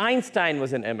 Albert Einstein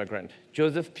was an immigrant.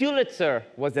 Joseph Pulitzer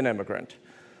was an immigrant.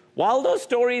 While those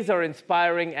stories are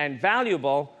inspiring and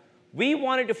valuable, we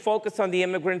wanted to focus on the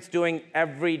immigrants doing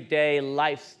everyday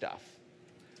life stuff.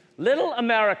 Little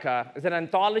America is an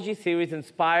anthology series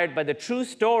inspired by the true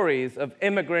stories of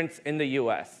immigrants in the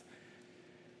US.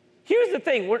 Here's the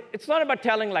thing, it's not about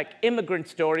telling like immigrant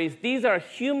stories. These are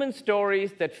human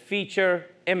stories that feature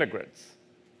immigrants.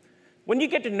 When you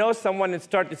get to know someone and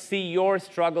start to see your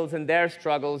struggles and their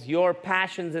struggles, your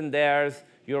passions and theirs,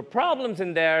 your problems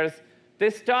and theirs, they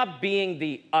stop being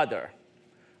the other.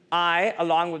 I,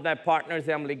 along with my partners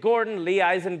Emily Gordon, Lee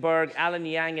Eisenberg, Alan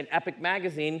Yang, and Epic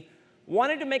Magazine,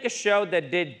 wanted to make a show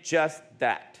that did just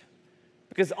that.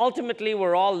 Because ultimately,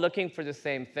 we're all looking for the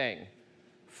same thing: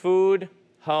 food,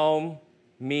 home,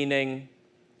 meaning,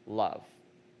 love.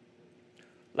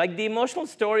 Like the emotional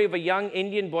story of a young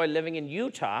Indian boy living in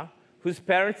Utah whose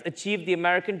parents achieved the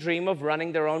American dream of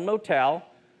running their own motel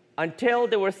until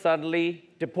they were suddenly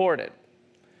deported.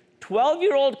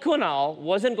 12-year-old Kunal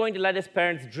wasn't going to let his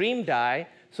parents' dream die,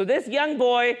 so this young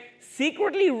boy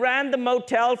secretly ran the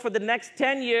motel for the next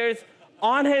 10 years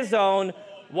on his own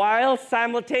while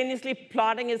simultaneously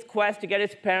plotting his quest to get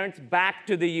his parents back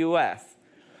to the US.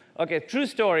 Okay, true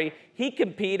story. He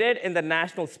competed in the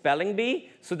National Spelling Bee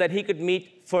so that he could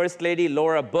meet First Lady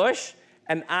Laura Bush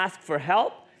and ask for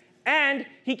help. And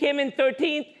he came in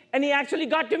 13th, and he actually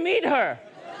got to meet her.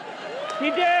 He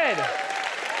did.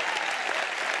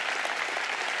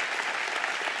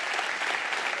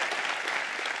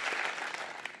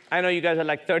 I know you guys are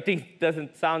like, 13th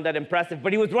doesn't sound that impressive,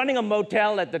 but he was running a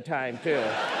motel at the time, too.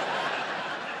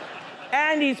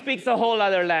 And he speaks a whole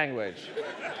other language.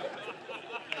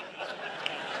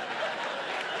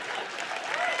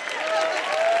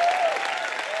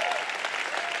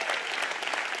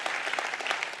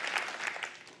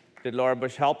 Did Laura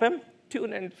Bush help him?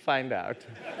 Tune in to find out.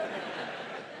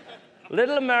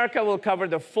 Little America will cover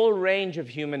the full range of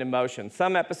human emotions.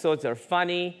 Some episodes are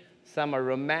funny, some are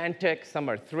romantic, some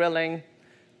are thrilling.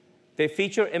 They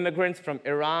feature immigrants from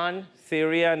Iran,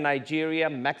 Syria,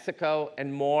 Nigeria, Mexico,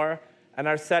 and more, and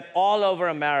are set all over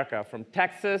America, from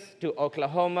Texas to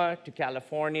Oklahoma to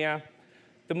California.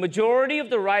 The majority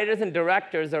of the writers and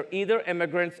directors are either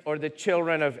immigrants or the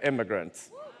children of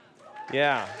immigrants.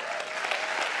 Yeah.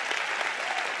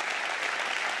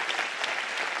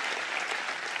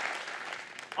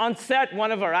 On set,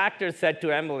 one of our actors said to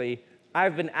Emily,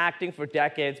 "I've been acting for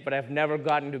decades, but I've never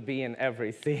gotten to be in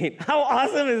every scene." How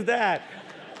awesome is that?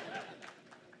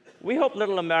 We hope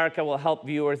Little America will help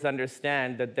viewers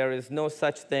understand that there is no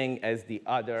such thing as the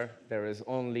other, there is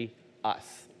only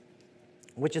us.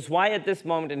 Which is why at this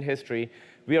moment in history,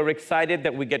 we are excited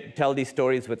that we get to tell these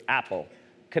stories with Apple.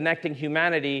 Connecting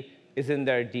humanity is in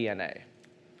their DNA.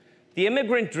 The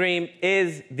immigrant dream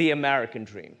is the American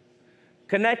dream.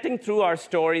 Connecting through our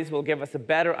stories will give us a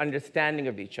better understanding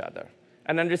of each other,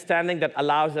 an understanding that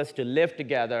allows us to live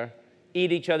together,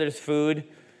 eat each other's food,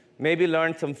 maybe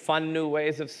learn some fun new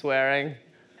ways of swearing.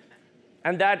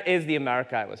 And that is the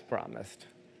America I was promised.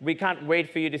 We can't wait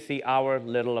for you to see our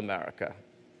Little America.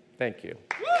 Thank you.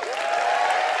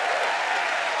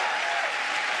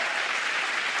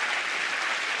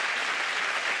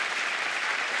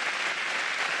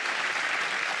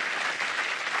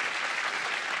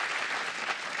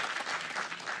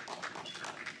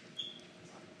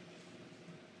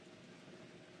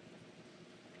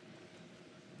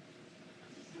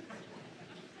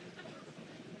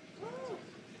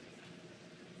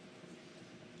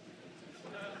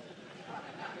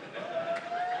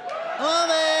 Hello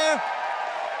there.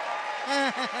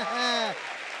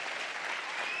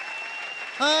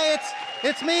 Hi,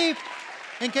 it's me.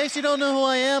 In case you don't know who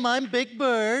I am, I'm Big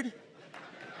Bird.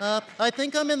 I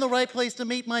think I'm in the right place to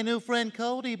meet my new friend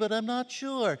Cody, but I'm not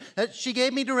sure. She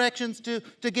gave me directions to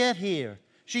get here.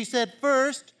 She said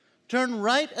first, turn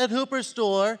right at Hooper's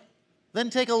store, then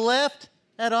take a left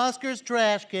at Oscar's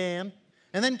trash can,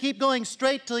 and then keep going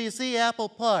straight till you see Apple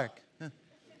Park.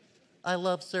 I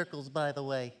love circles, by the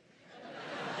way.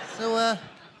 So,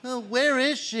 where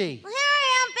is she? Well, here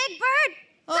I am, Big Bird.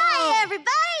 Hi,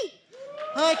 everybody.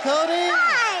 Hi, Cody.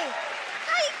 Hi.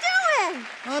 How you doing?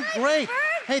 I'm Hi, great. Bird.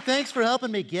 Hey, thanks for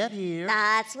helping me get here.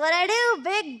 That's what I do,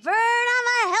 Big Bird.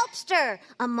 I'm a helpster,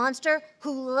 a monster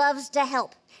who loves to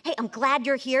help. Hey, I'm glad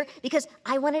you're here because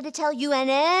I wanted to tell you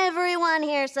and everyone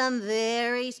here some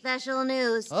very special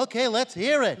news. Okay, let's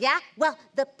hear it. Yeah? Well,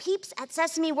 the peeps at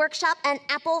Sesame Workshop and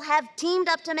Apple have teamed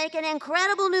up to make an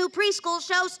incredible new preschool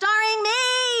show starring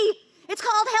me. It's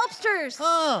called Helpsters.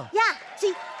 Oh. Yeah,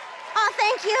 see? Oh,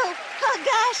 thank you. Oh,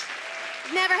 gosh.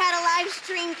 Never had a live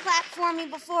stream clap for me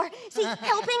before. See,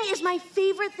 helping is my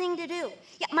favorite thing to do.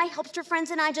 Yeah, my helpster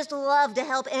friends and I just love to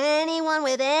help anyone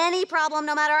with any problem,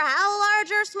 no matter how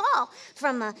large or small.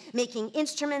 From making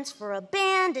instruments for a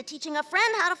band to teaching a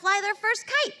friend how to fly their first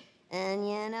kite. And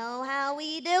you know how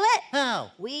we do it?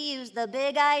 How? We use the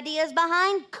big ideas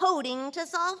behind coding to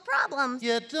solve problems.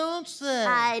 You don't say.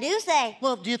 I do say.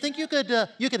 Well, do you think you could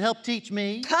help teach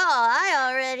me? Oh,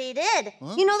 I already did.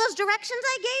 Huh? You know those directions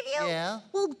I gave you? Yeah.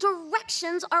 Well,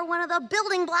 directions are one of the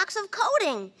building blocks of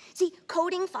coding. See,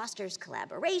 coding fosters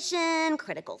collaboration,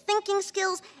 critical thinking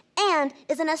skills, and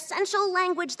is an essential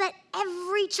language that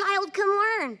every child can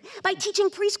learn. By teaching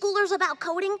preschoolers about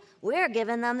coding, we're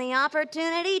giving them the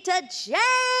opportunity to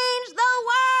change the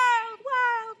world.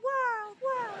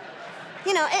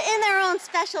 You know, in their own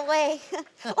special way.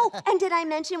 Oh, and did I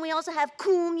mention we also have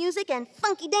cool music and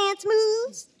funky dance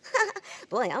moves?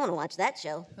 Boy, I want to watch that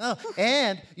show. Oh,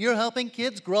 and you're helping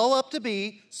kids grow up to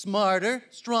be smarter,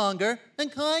 stronger,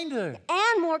 and kinder.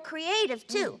 And more creative,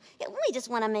 too. Yeah, we just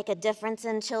want to make a difference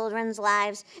in children's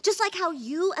lives. Just like how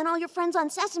you and all your friends on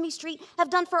Sesame Street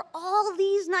have done for all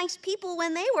these nice people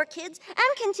when they were kids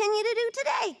and continue to do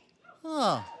today.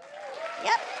 Oh.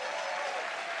 Yep.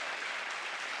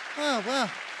 Oh, well,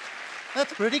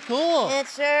 that's pretty cool. It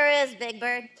sure is, Big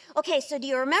Bird. Okay, so do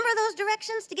you remember those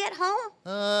directions to get home?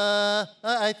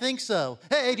 I think so.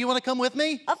 Hey, do you want to come with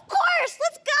me? Of course,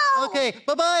 let's go. Okay,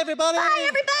 bye-bye, everybody. Bye,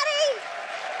 everybody.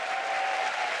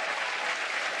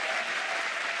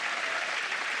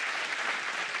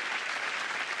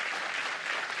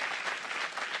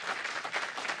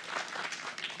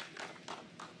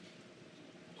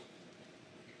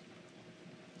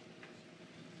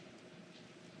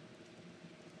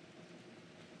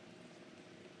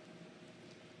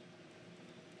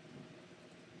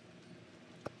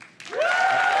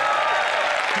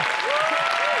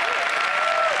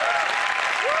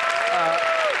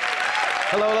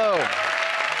 Hello.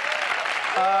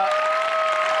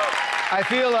 I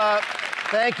feel,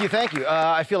 thank you.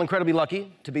 I feel incredibly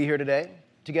lucky to be here today,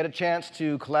 to get a chance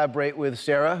to collaborate with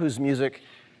Sarah, whose music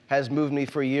has moved me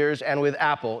for years, and with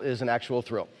Apple is an actual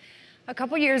thrill. A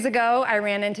couple years ago, I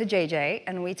ran into JJ,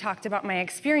 and we talked about my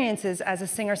experiences as a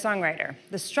singer-songwriter,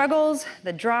 the struggles,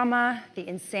 the drama, the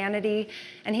insanity,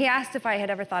 and he asked if I had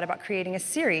ever thought about creating a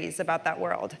series about that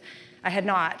world. I had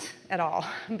not at all,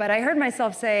 but I heard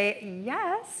myself say,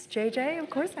 yes, JJ,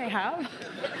 of course I have.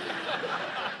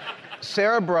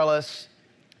 Sarah Bareilles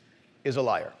is a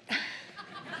liar.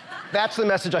 That's the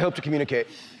message I hope to communicate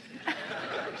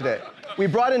today. We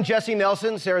brought in Jessie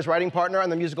Nelson, Sarah's writing partner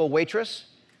on the musical Waitress.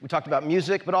 We talked about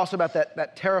music, but also about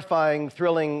that terrifying,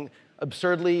 thrilling,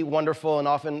 absurdly wonderful, and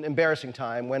often embarrassing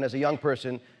time when, as a young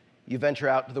person, you venture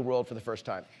out to the world for the first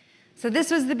time. So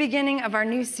this was the beginning of our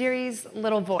new series,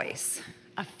 Little Voice,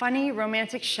 a funny,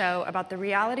 romantic show about the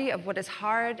reality of what is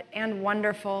hard and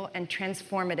wonderful and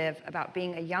transformative about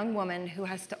being a young woman who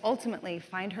has to ultimately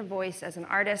find her voice as an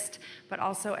artist, but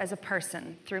also as a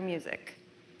person through music.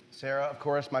 Sarah, of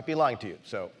course, might be lying to you,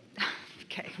 so.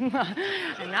 Okay,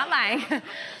 I'm not lying.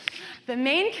 The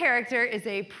main character is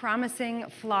a promising,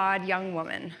 flawed young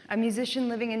woman, a musician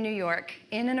living in New York,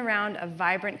 in and around a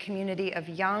vibrant community of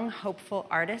young, hopeful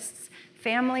artists,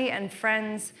 family and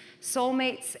friends,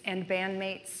 soulmates and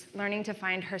bandmates, learning to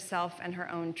find herself and her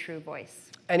own true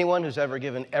voice. Anyone who's ever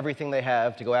given everything they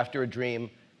have to go after a dream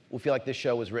will feel like this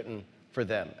show was written for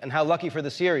them. And how lucky for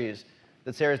the series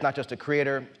that Sarah's not just a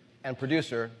creator and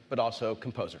producer, but also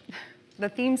composer. The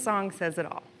theme song says it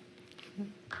all.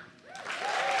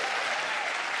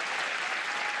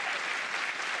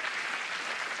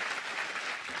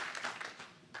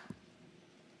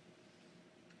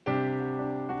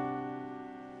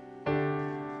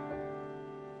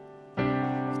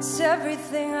 It's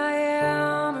everything I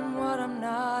am and what I'm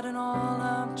not and all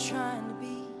I'm trying to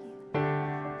be.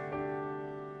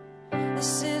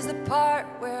 This is the part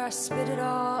where I spit it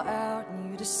all out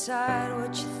and you decide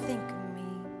what you think of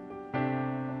me.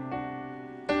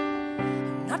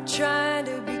 I'm not trying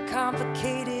to be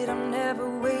complicated, I'm never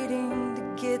waiting to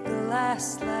get the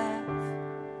last laugh.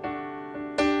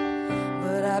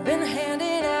 But I've been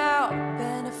handing out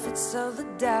benefits could sell the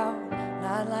doubt, and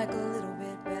I'd like a little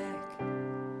bit back.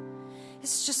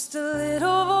 It's just a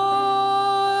little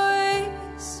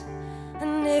voice,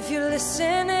 and if you're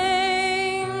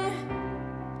listening,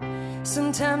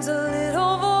 sometimes a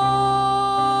little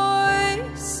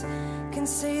voice can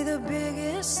say the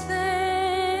biggest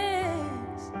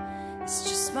things. It's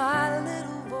just my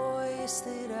little voice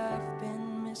that I've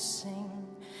been missing.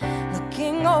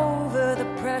 Looking over the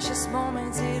precious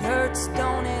moments, it hurts,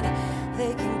 don't it?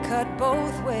 They can cut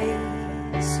both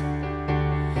ways.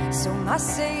 So my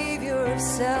savior of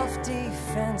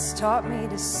self-defense taught me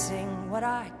to sing what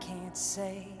I can't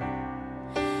say.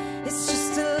 It's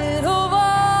just a little voice,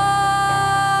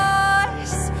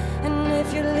 and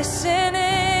if you're listening,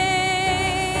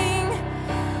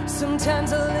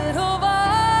 sometimes a little voice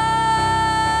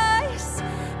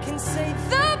can say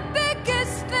the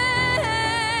biggest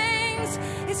things.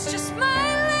 It's just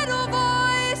my little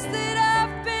voice that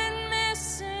I've been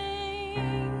missing.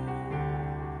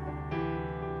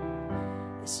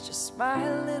 It's just my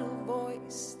little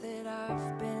voice that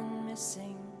I've been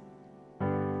missing.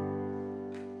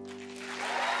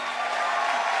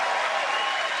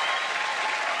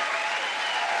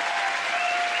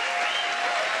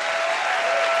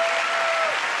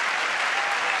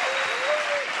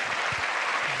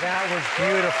 That was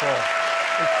beautiful.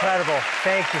 Incredible.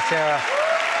 Thank you, Sarah.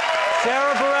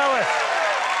 Sarah Bareilles.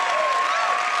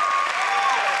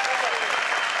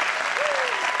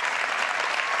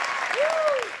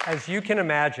 As you can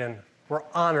imagine, we're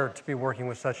honored to be working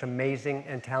with such amazing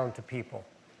and talented people.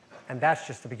 And that's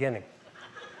just the beginning.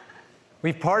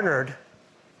 We've partnered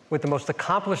with the most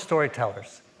accomplished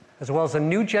storytellers, as well as a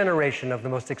new generation of the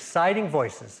most exciting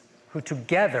voices who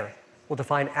together will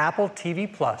define Apple TV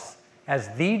Plus as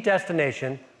the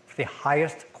destination for the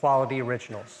highest quality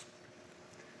originals.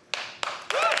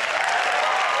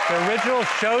 The original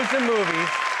shows and movies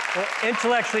will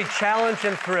intellectually challenge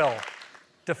and thrill,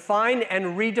 define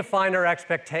and redefine our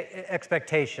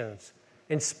expectations,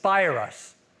 inspire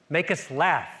us, make us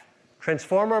laugh,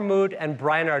 transform our mood, and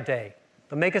brighten our day.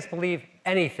 They'll make us believe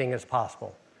anything is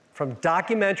possible. From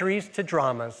documentaries to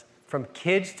dramas, from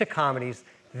kids to comedies,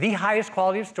 the highest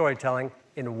quality of storytelling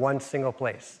in one single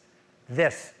place.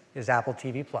 This is Apple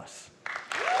TV Plus.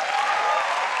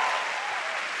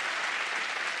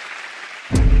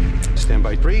 Stand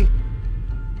by 3.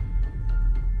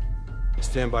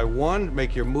 Stand by 1.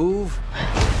 Make your move.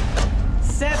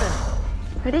 7.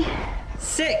 Ready?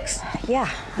 6. Yeah,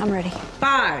 I'm ready.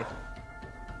 5.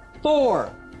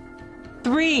 4.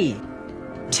 3.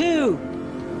 2.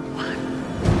 1.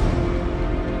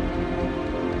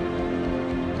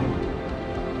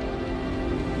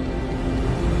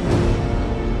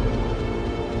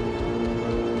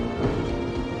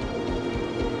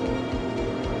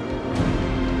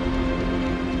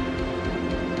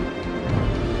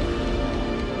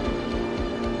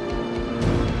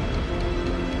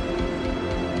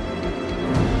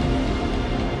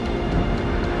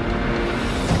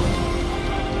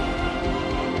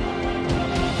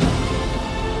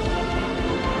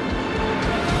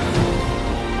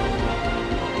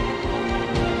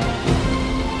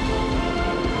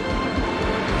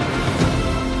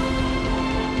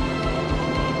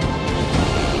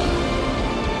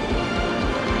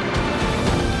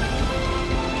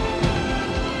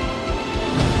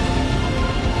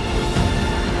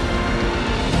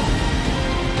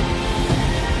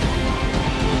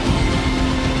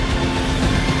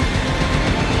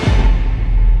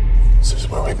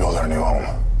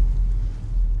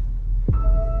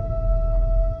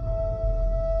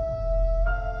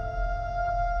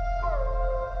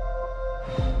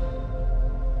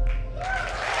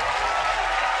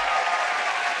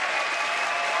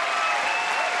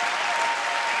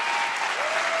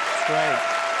 Great.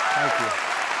 Thank you.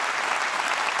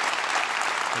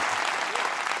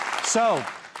 So,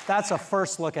 that's a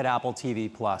first look at Apple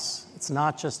TV Plus. It's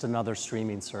not just another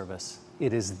streaming service.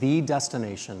 It is the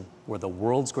destination where the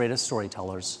world's greatest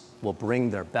storytellers will bring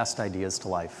their best ideas to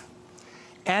life.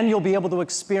 And you'll be able to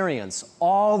experience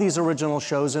all these original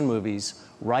shows and movies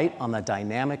right on the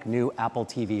dynamic new Apple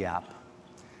TV app.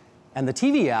 And the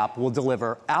TV app will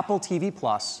deliver Apple TV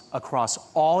Plus across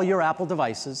all your Apple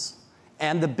devices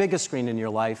and the biggest screen in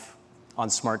your life on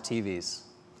smart TVs.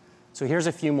 So here's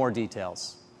a few more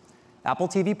details. Apple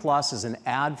TV Plus is an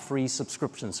ad-free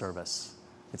subscription service.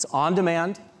 It's on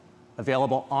demand,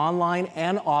 available online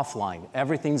and offline.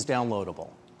 Everything's downloadable.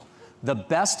 The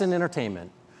best in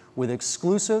entertainment with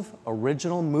exclusive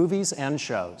original movies and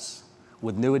shows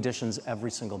with new additions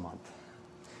every single month.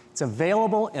 It's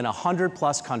available in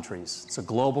 100+ countries. It's a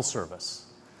global service.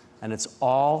 And it's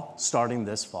all starting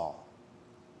this fall.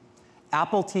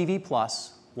 Apple TV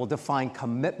Plus will define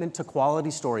commitment to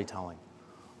quality storytelling,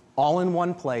 all in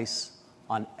one place,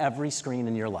 on every screen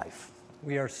in your life.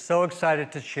 We are so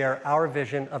excited to share our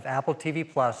vision of Apple TV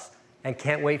Plus and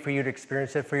can't wait for you to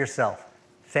experience it for yourself.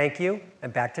 Thank you,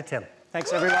 and back to Tim.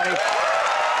 Thanks, everybody.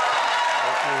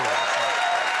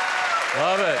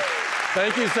 Love it.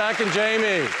 Thank you, Zach and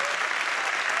Jamie.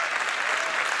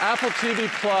 Apple TV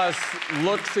Plus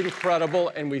looks incredible,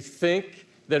 and we think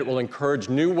that it will encourage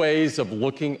new ways of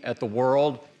looking at the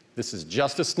world. This is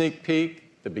just a sneak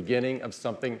peek, the beginning of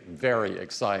something very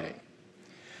exciting.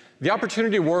 The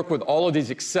opportunity to work with all of these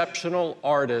exceptional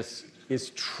artists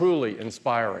is truly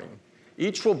inspiring.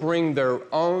 Each will bring their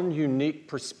own unique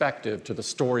perspective to the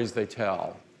stories they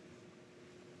tell.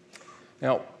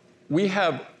 Now, we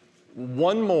have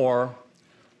one more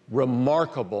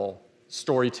remarkable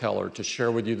storyteller to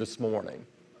share with you this morning.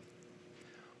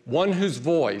 One whose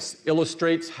voice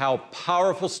illustrates how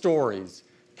powerful stories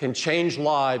can change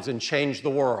lives and change the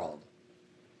world.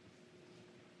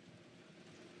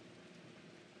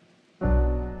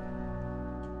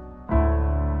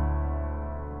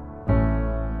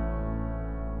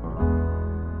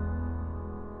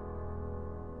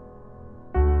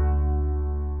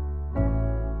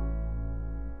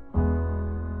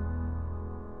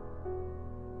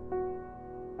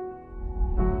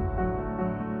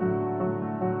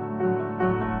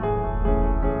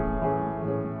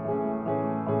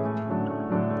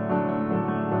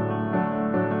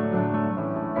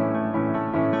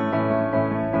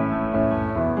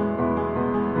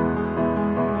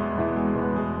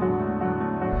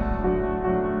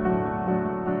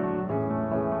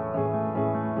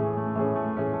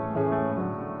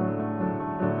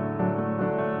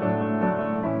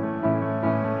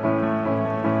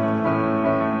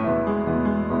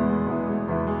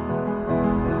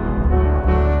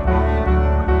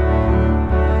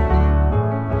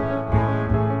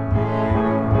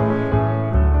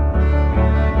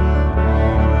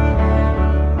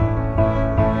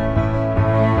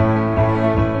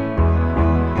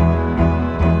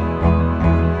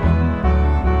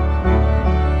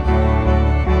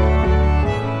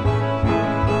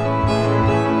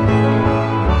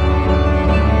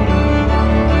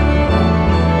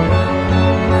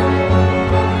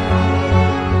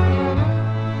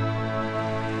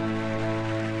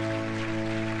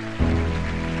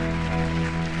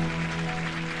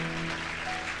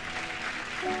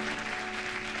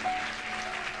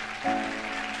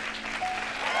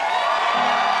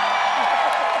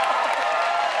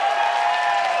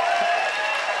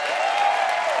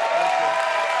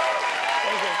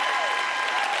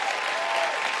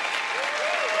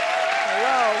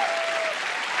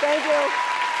 Thank you.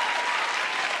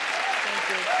 Thank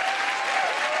you.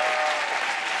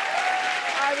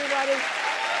 Hi, everybody.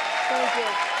 Thank you.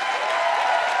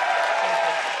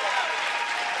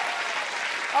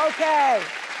 Okay.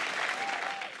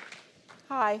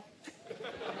 Hi.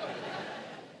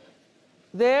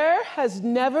 There has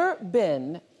never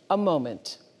been a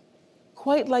moment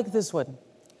quite like this one.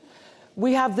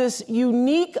 We have this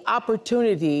unique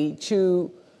opportunity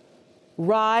to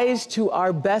rise to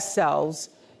our best selves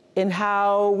in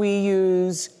how we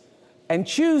use and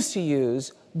choose to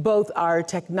use both our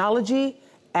technology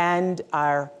and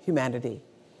our humanity.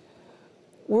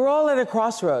 We're all at a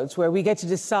crossroads where we get to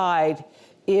decide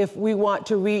if we want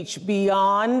to reach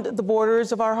beyond the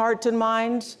borders of our hearts and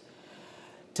minds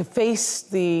to face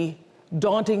the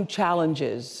daunting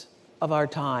challenges of our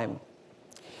time.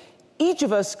 Each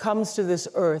of us comes to this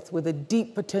earth with a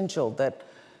deep potential that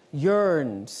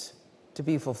yearns to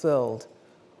be fulfilled,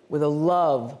 with a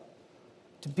love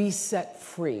to be set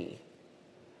free.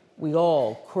 We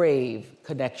all crave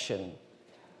connection.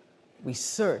 We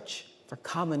search for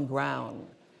common ground.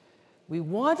 We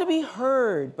want to be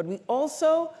heard, but we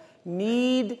also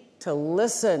need to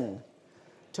listen,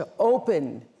 to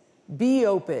be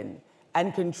open,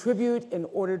 and contribute in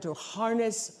order to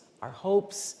harness our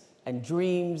hopes and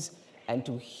dreams and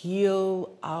to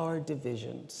heal our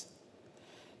divisions.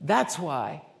 That's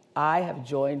why I have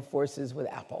joined forces with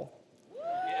Apple.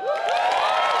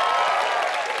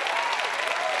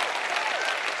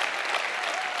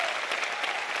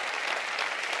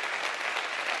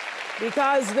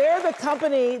 Because they're the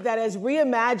company that has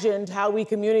reimagined how we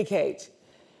communicate.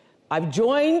 I've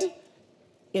joined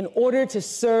in order to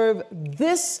serve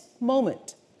this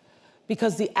moment,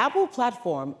 because the Apple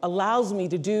platform allows me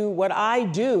to do what I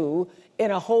do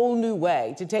in a whole new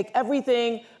way, to take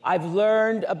everything I've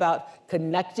learned about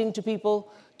connecting to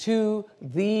people to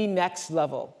the next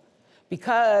level.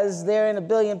 Because they're in a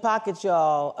billion pockets,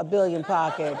 y'all, a billion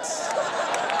pockets.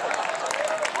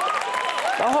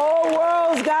 The whole world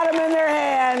people's got them in their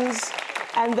hands.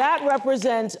 And that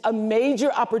represents a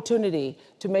major opportunity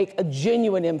to make a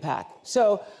genuine impact.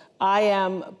 So I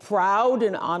am proud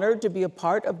and honored to be a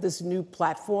part of this new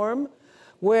platform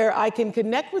where I can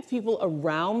connect with people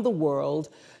around the world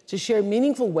to share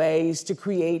meaningful ways to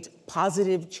create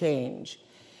positive change.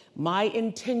 My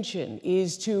intention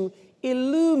is to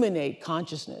illuminate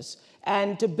consciousness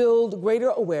and to build greater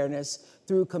awareness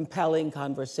through compelling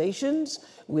conversations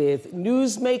with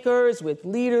newsmakers, with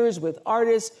leaders, with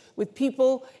artists, with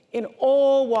people in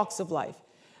all walks of life.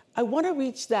 I want to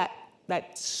reach that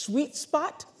sweet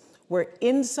spot where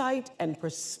insight and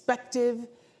perspective,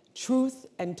 truth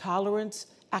and tolerance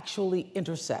actually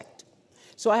intersect.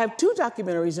 So I have 2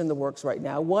 documentaries in the works right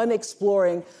now, one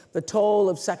exploring the toll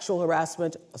of sexual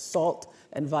harassment, assault,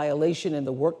 and violation in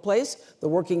the workplace. The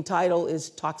working title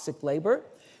is Toxic Labor.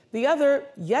 The other,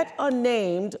 yet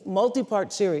unnamed,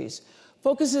 multi-part series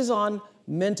focuses on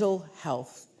mental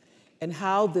health and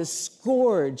how this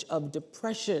scourge of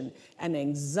depression and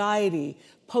anxiety,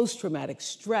 post-traumatic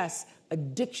stress,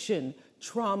 addiction,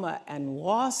 trauma, and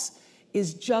loss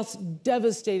is just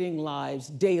devastating lives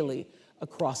daily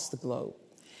across the globe.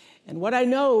 And what I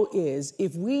know is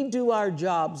if we do our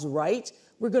jobs right,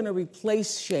 we're going to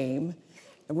replace shame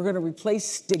and we're going to replace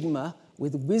stigma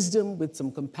with wisdom, with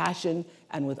some compassion,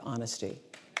 and with honesty.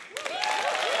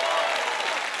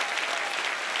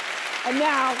 And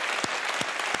now,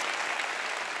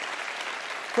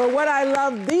 for what I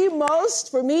love the most,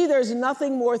 for me, there's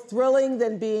nothing more thrilling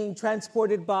than being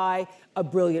transported by a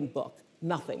brilliant book.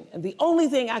 Nothing. And the only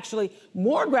thing actually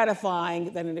more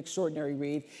gratifying than an extraordinary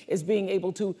read is being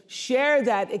able to share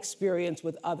that experience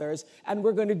with others. And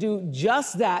we're going to do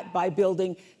just that by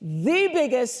building the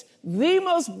biggest, the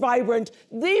most vibrant,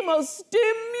 the most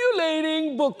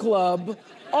stimulating book club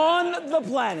on the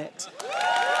planet.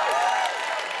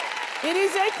 It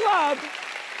is a club.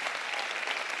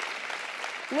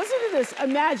 Listen to this.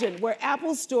 Imagine where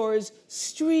Apple stores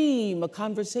stream a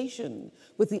conversation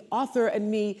with the author and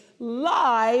me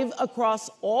live across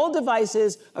all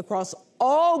devices, across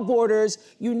all borders,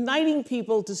 uniting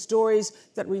people to stories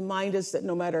that remind us that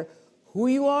no matter who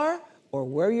you are or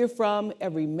where you're from,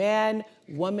 every man,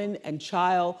 woman, and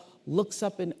child looks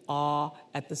up in awe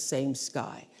at the same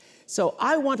sky. So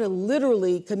I want to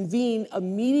literally convene a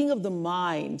meeting of the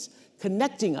minds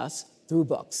connecting us through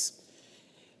books.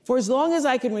 For as long as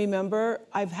I can remember,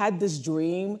 I've had this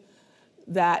dream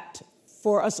that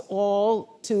for us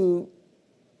all to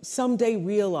someday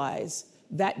realize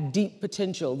that deep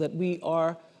potential that we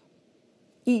are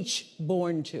each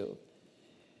born to.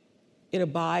 It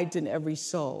abides in every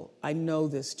soul. I know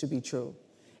this to be true.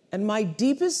 And my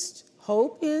deepest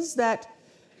hope is that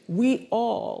we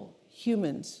all,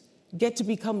 humans, get to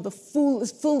become the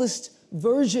fullest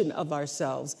version of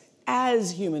ourselves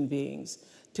as human beings,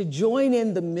 to join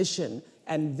in the mission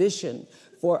and vision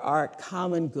for our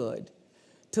common good,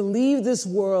 to leave this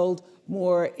world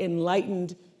more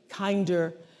enlightened,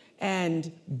 kinder, and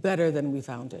better than we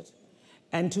found it,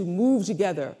 and to move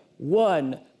together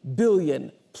 1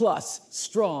 billion plus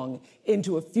strong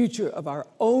into a future of our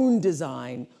own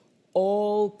design,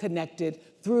 all connected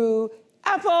through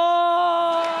Apple!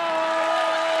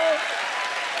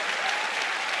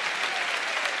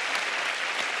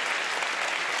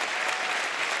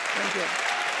 Thank you.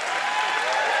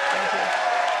 Thank you.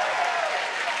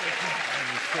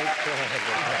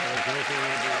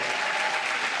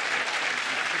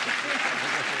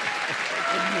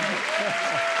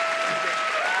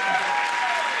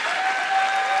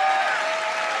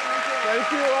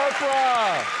 Thank you,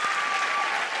 Oprah.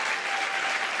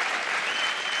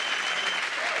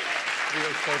 We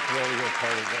are so thrilled you're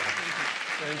part of that.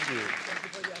 Thank you. Thank you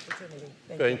for the opportunity.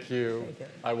 Thank you.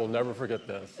 I will never forget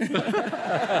this.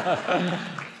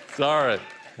 Sorry.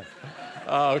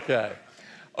 Okay.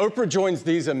 Oprah joins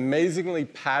these amazingly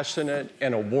passionate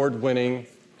and award-winning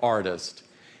artists.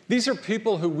 These are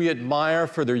people who we admire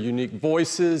for their unique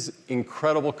voices,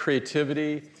 incredible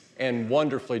creativity, and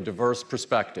wonderfully diverse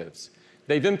perspectives.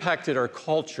 They've impacted our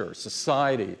culture,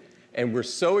 society, and we're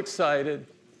so excited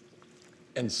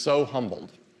and so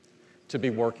humbled to be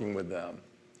working with them.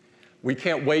 We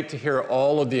can't wait to hear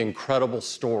all of the incredible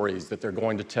stories that they're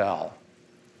going to tell.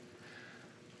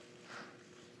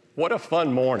 What a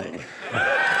fun morning.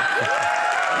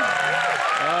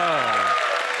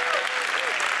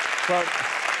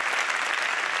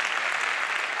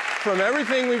 From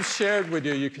everything we've shared with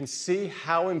you, you can see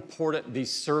how important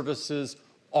these services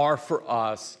are for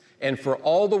us and for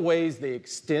all the ways they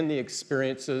extend the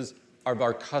experiences of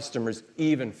our customers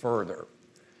even further.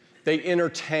 They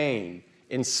entertain,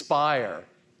 inspire,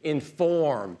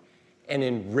 inform, and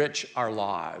enrich our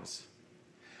lives.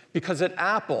 Because at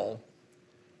Apple,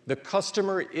 the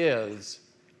customer is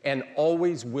and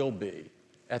always will be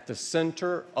at the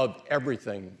center of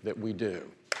everything that we do.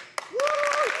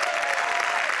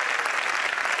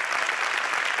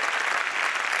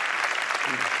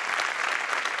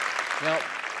 Now,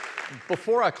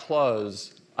 before I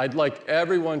close, I'd like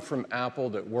everyone from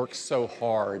Apple that worked so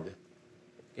hard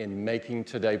in making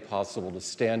today possible to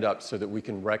stand up so that we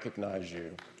can recognize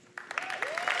you.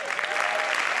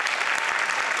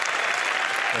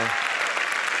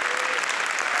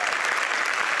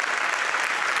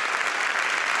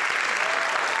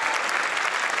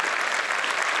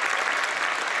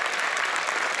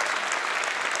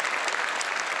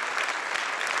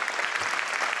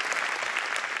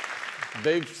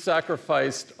 They've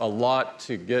sacrificed a lot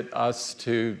to get us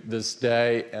to this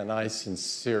day, and I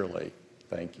sincerely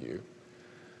thank you.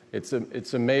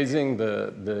 It's amazing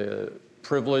the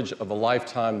privilege of a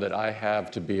lifetime that I have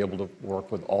to be able to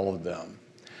work with all of them.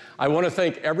 I want to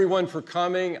thank everyone for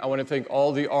coming. I want to thank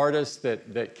all the artists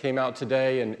that came out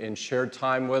today and shared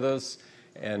time with us.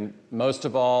 And most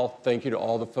of all, thank you to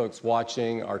all the folks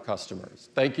watching, our customers.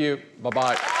 Thank you.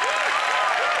 Bye-bye.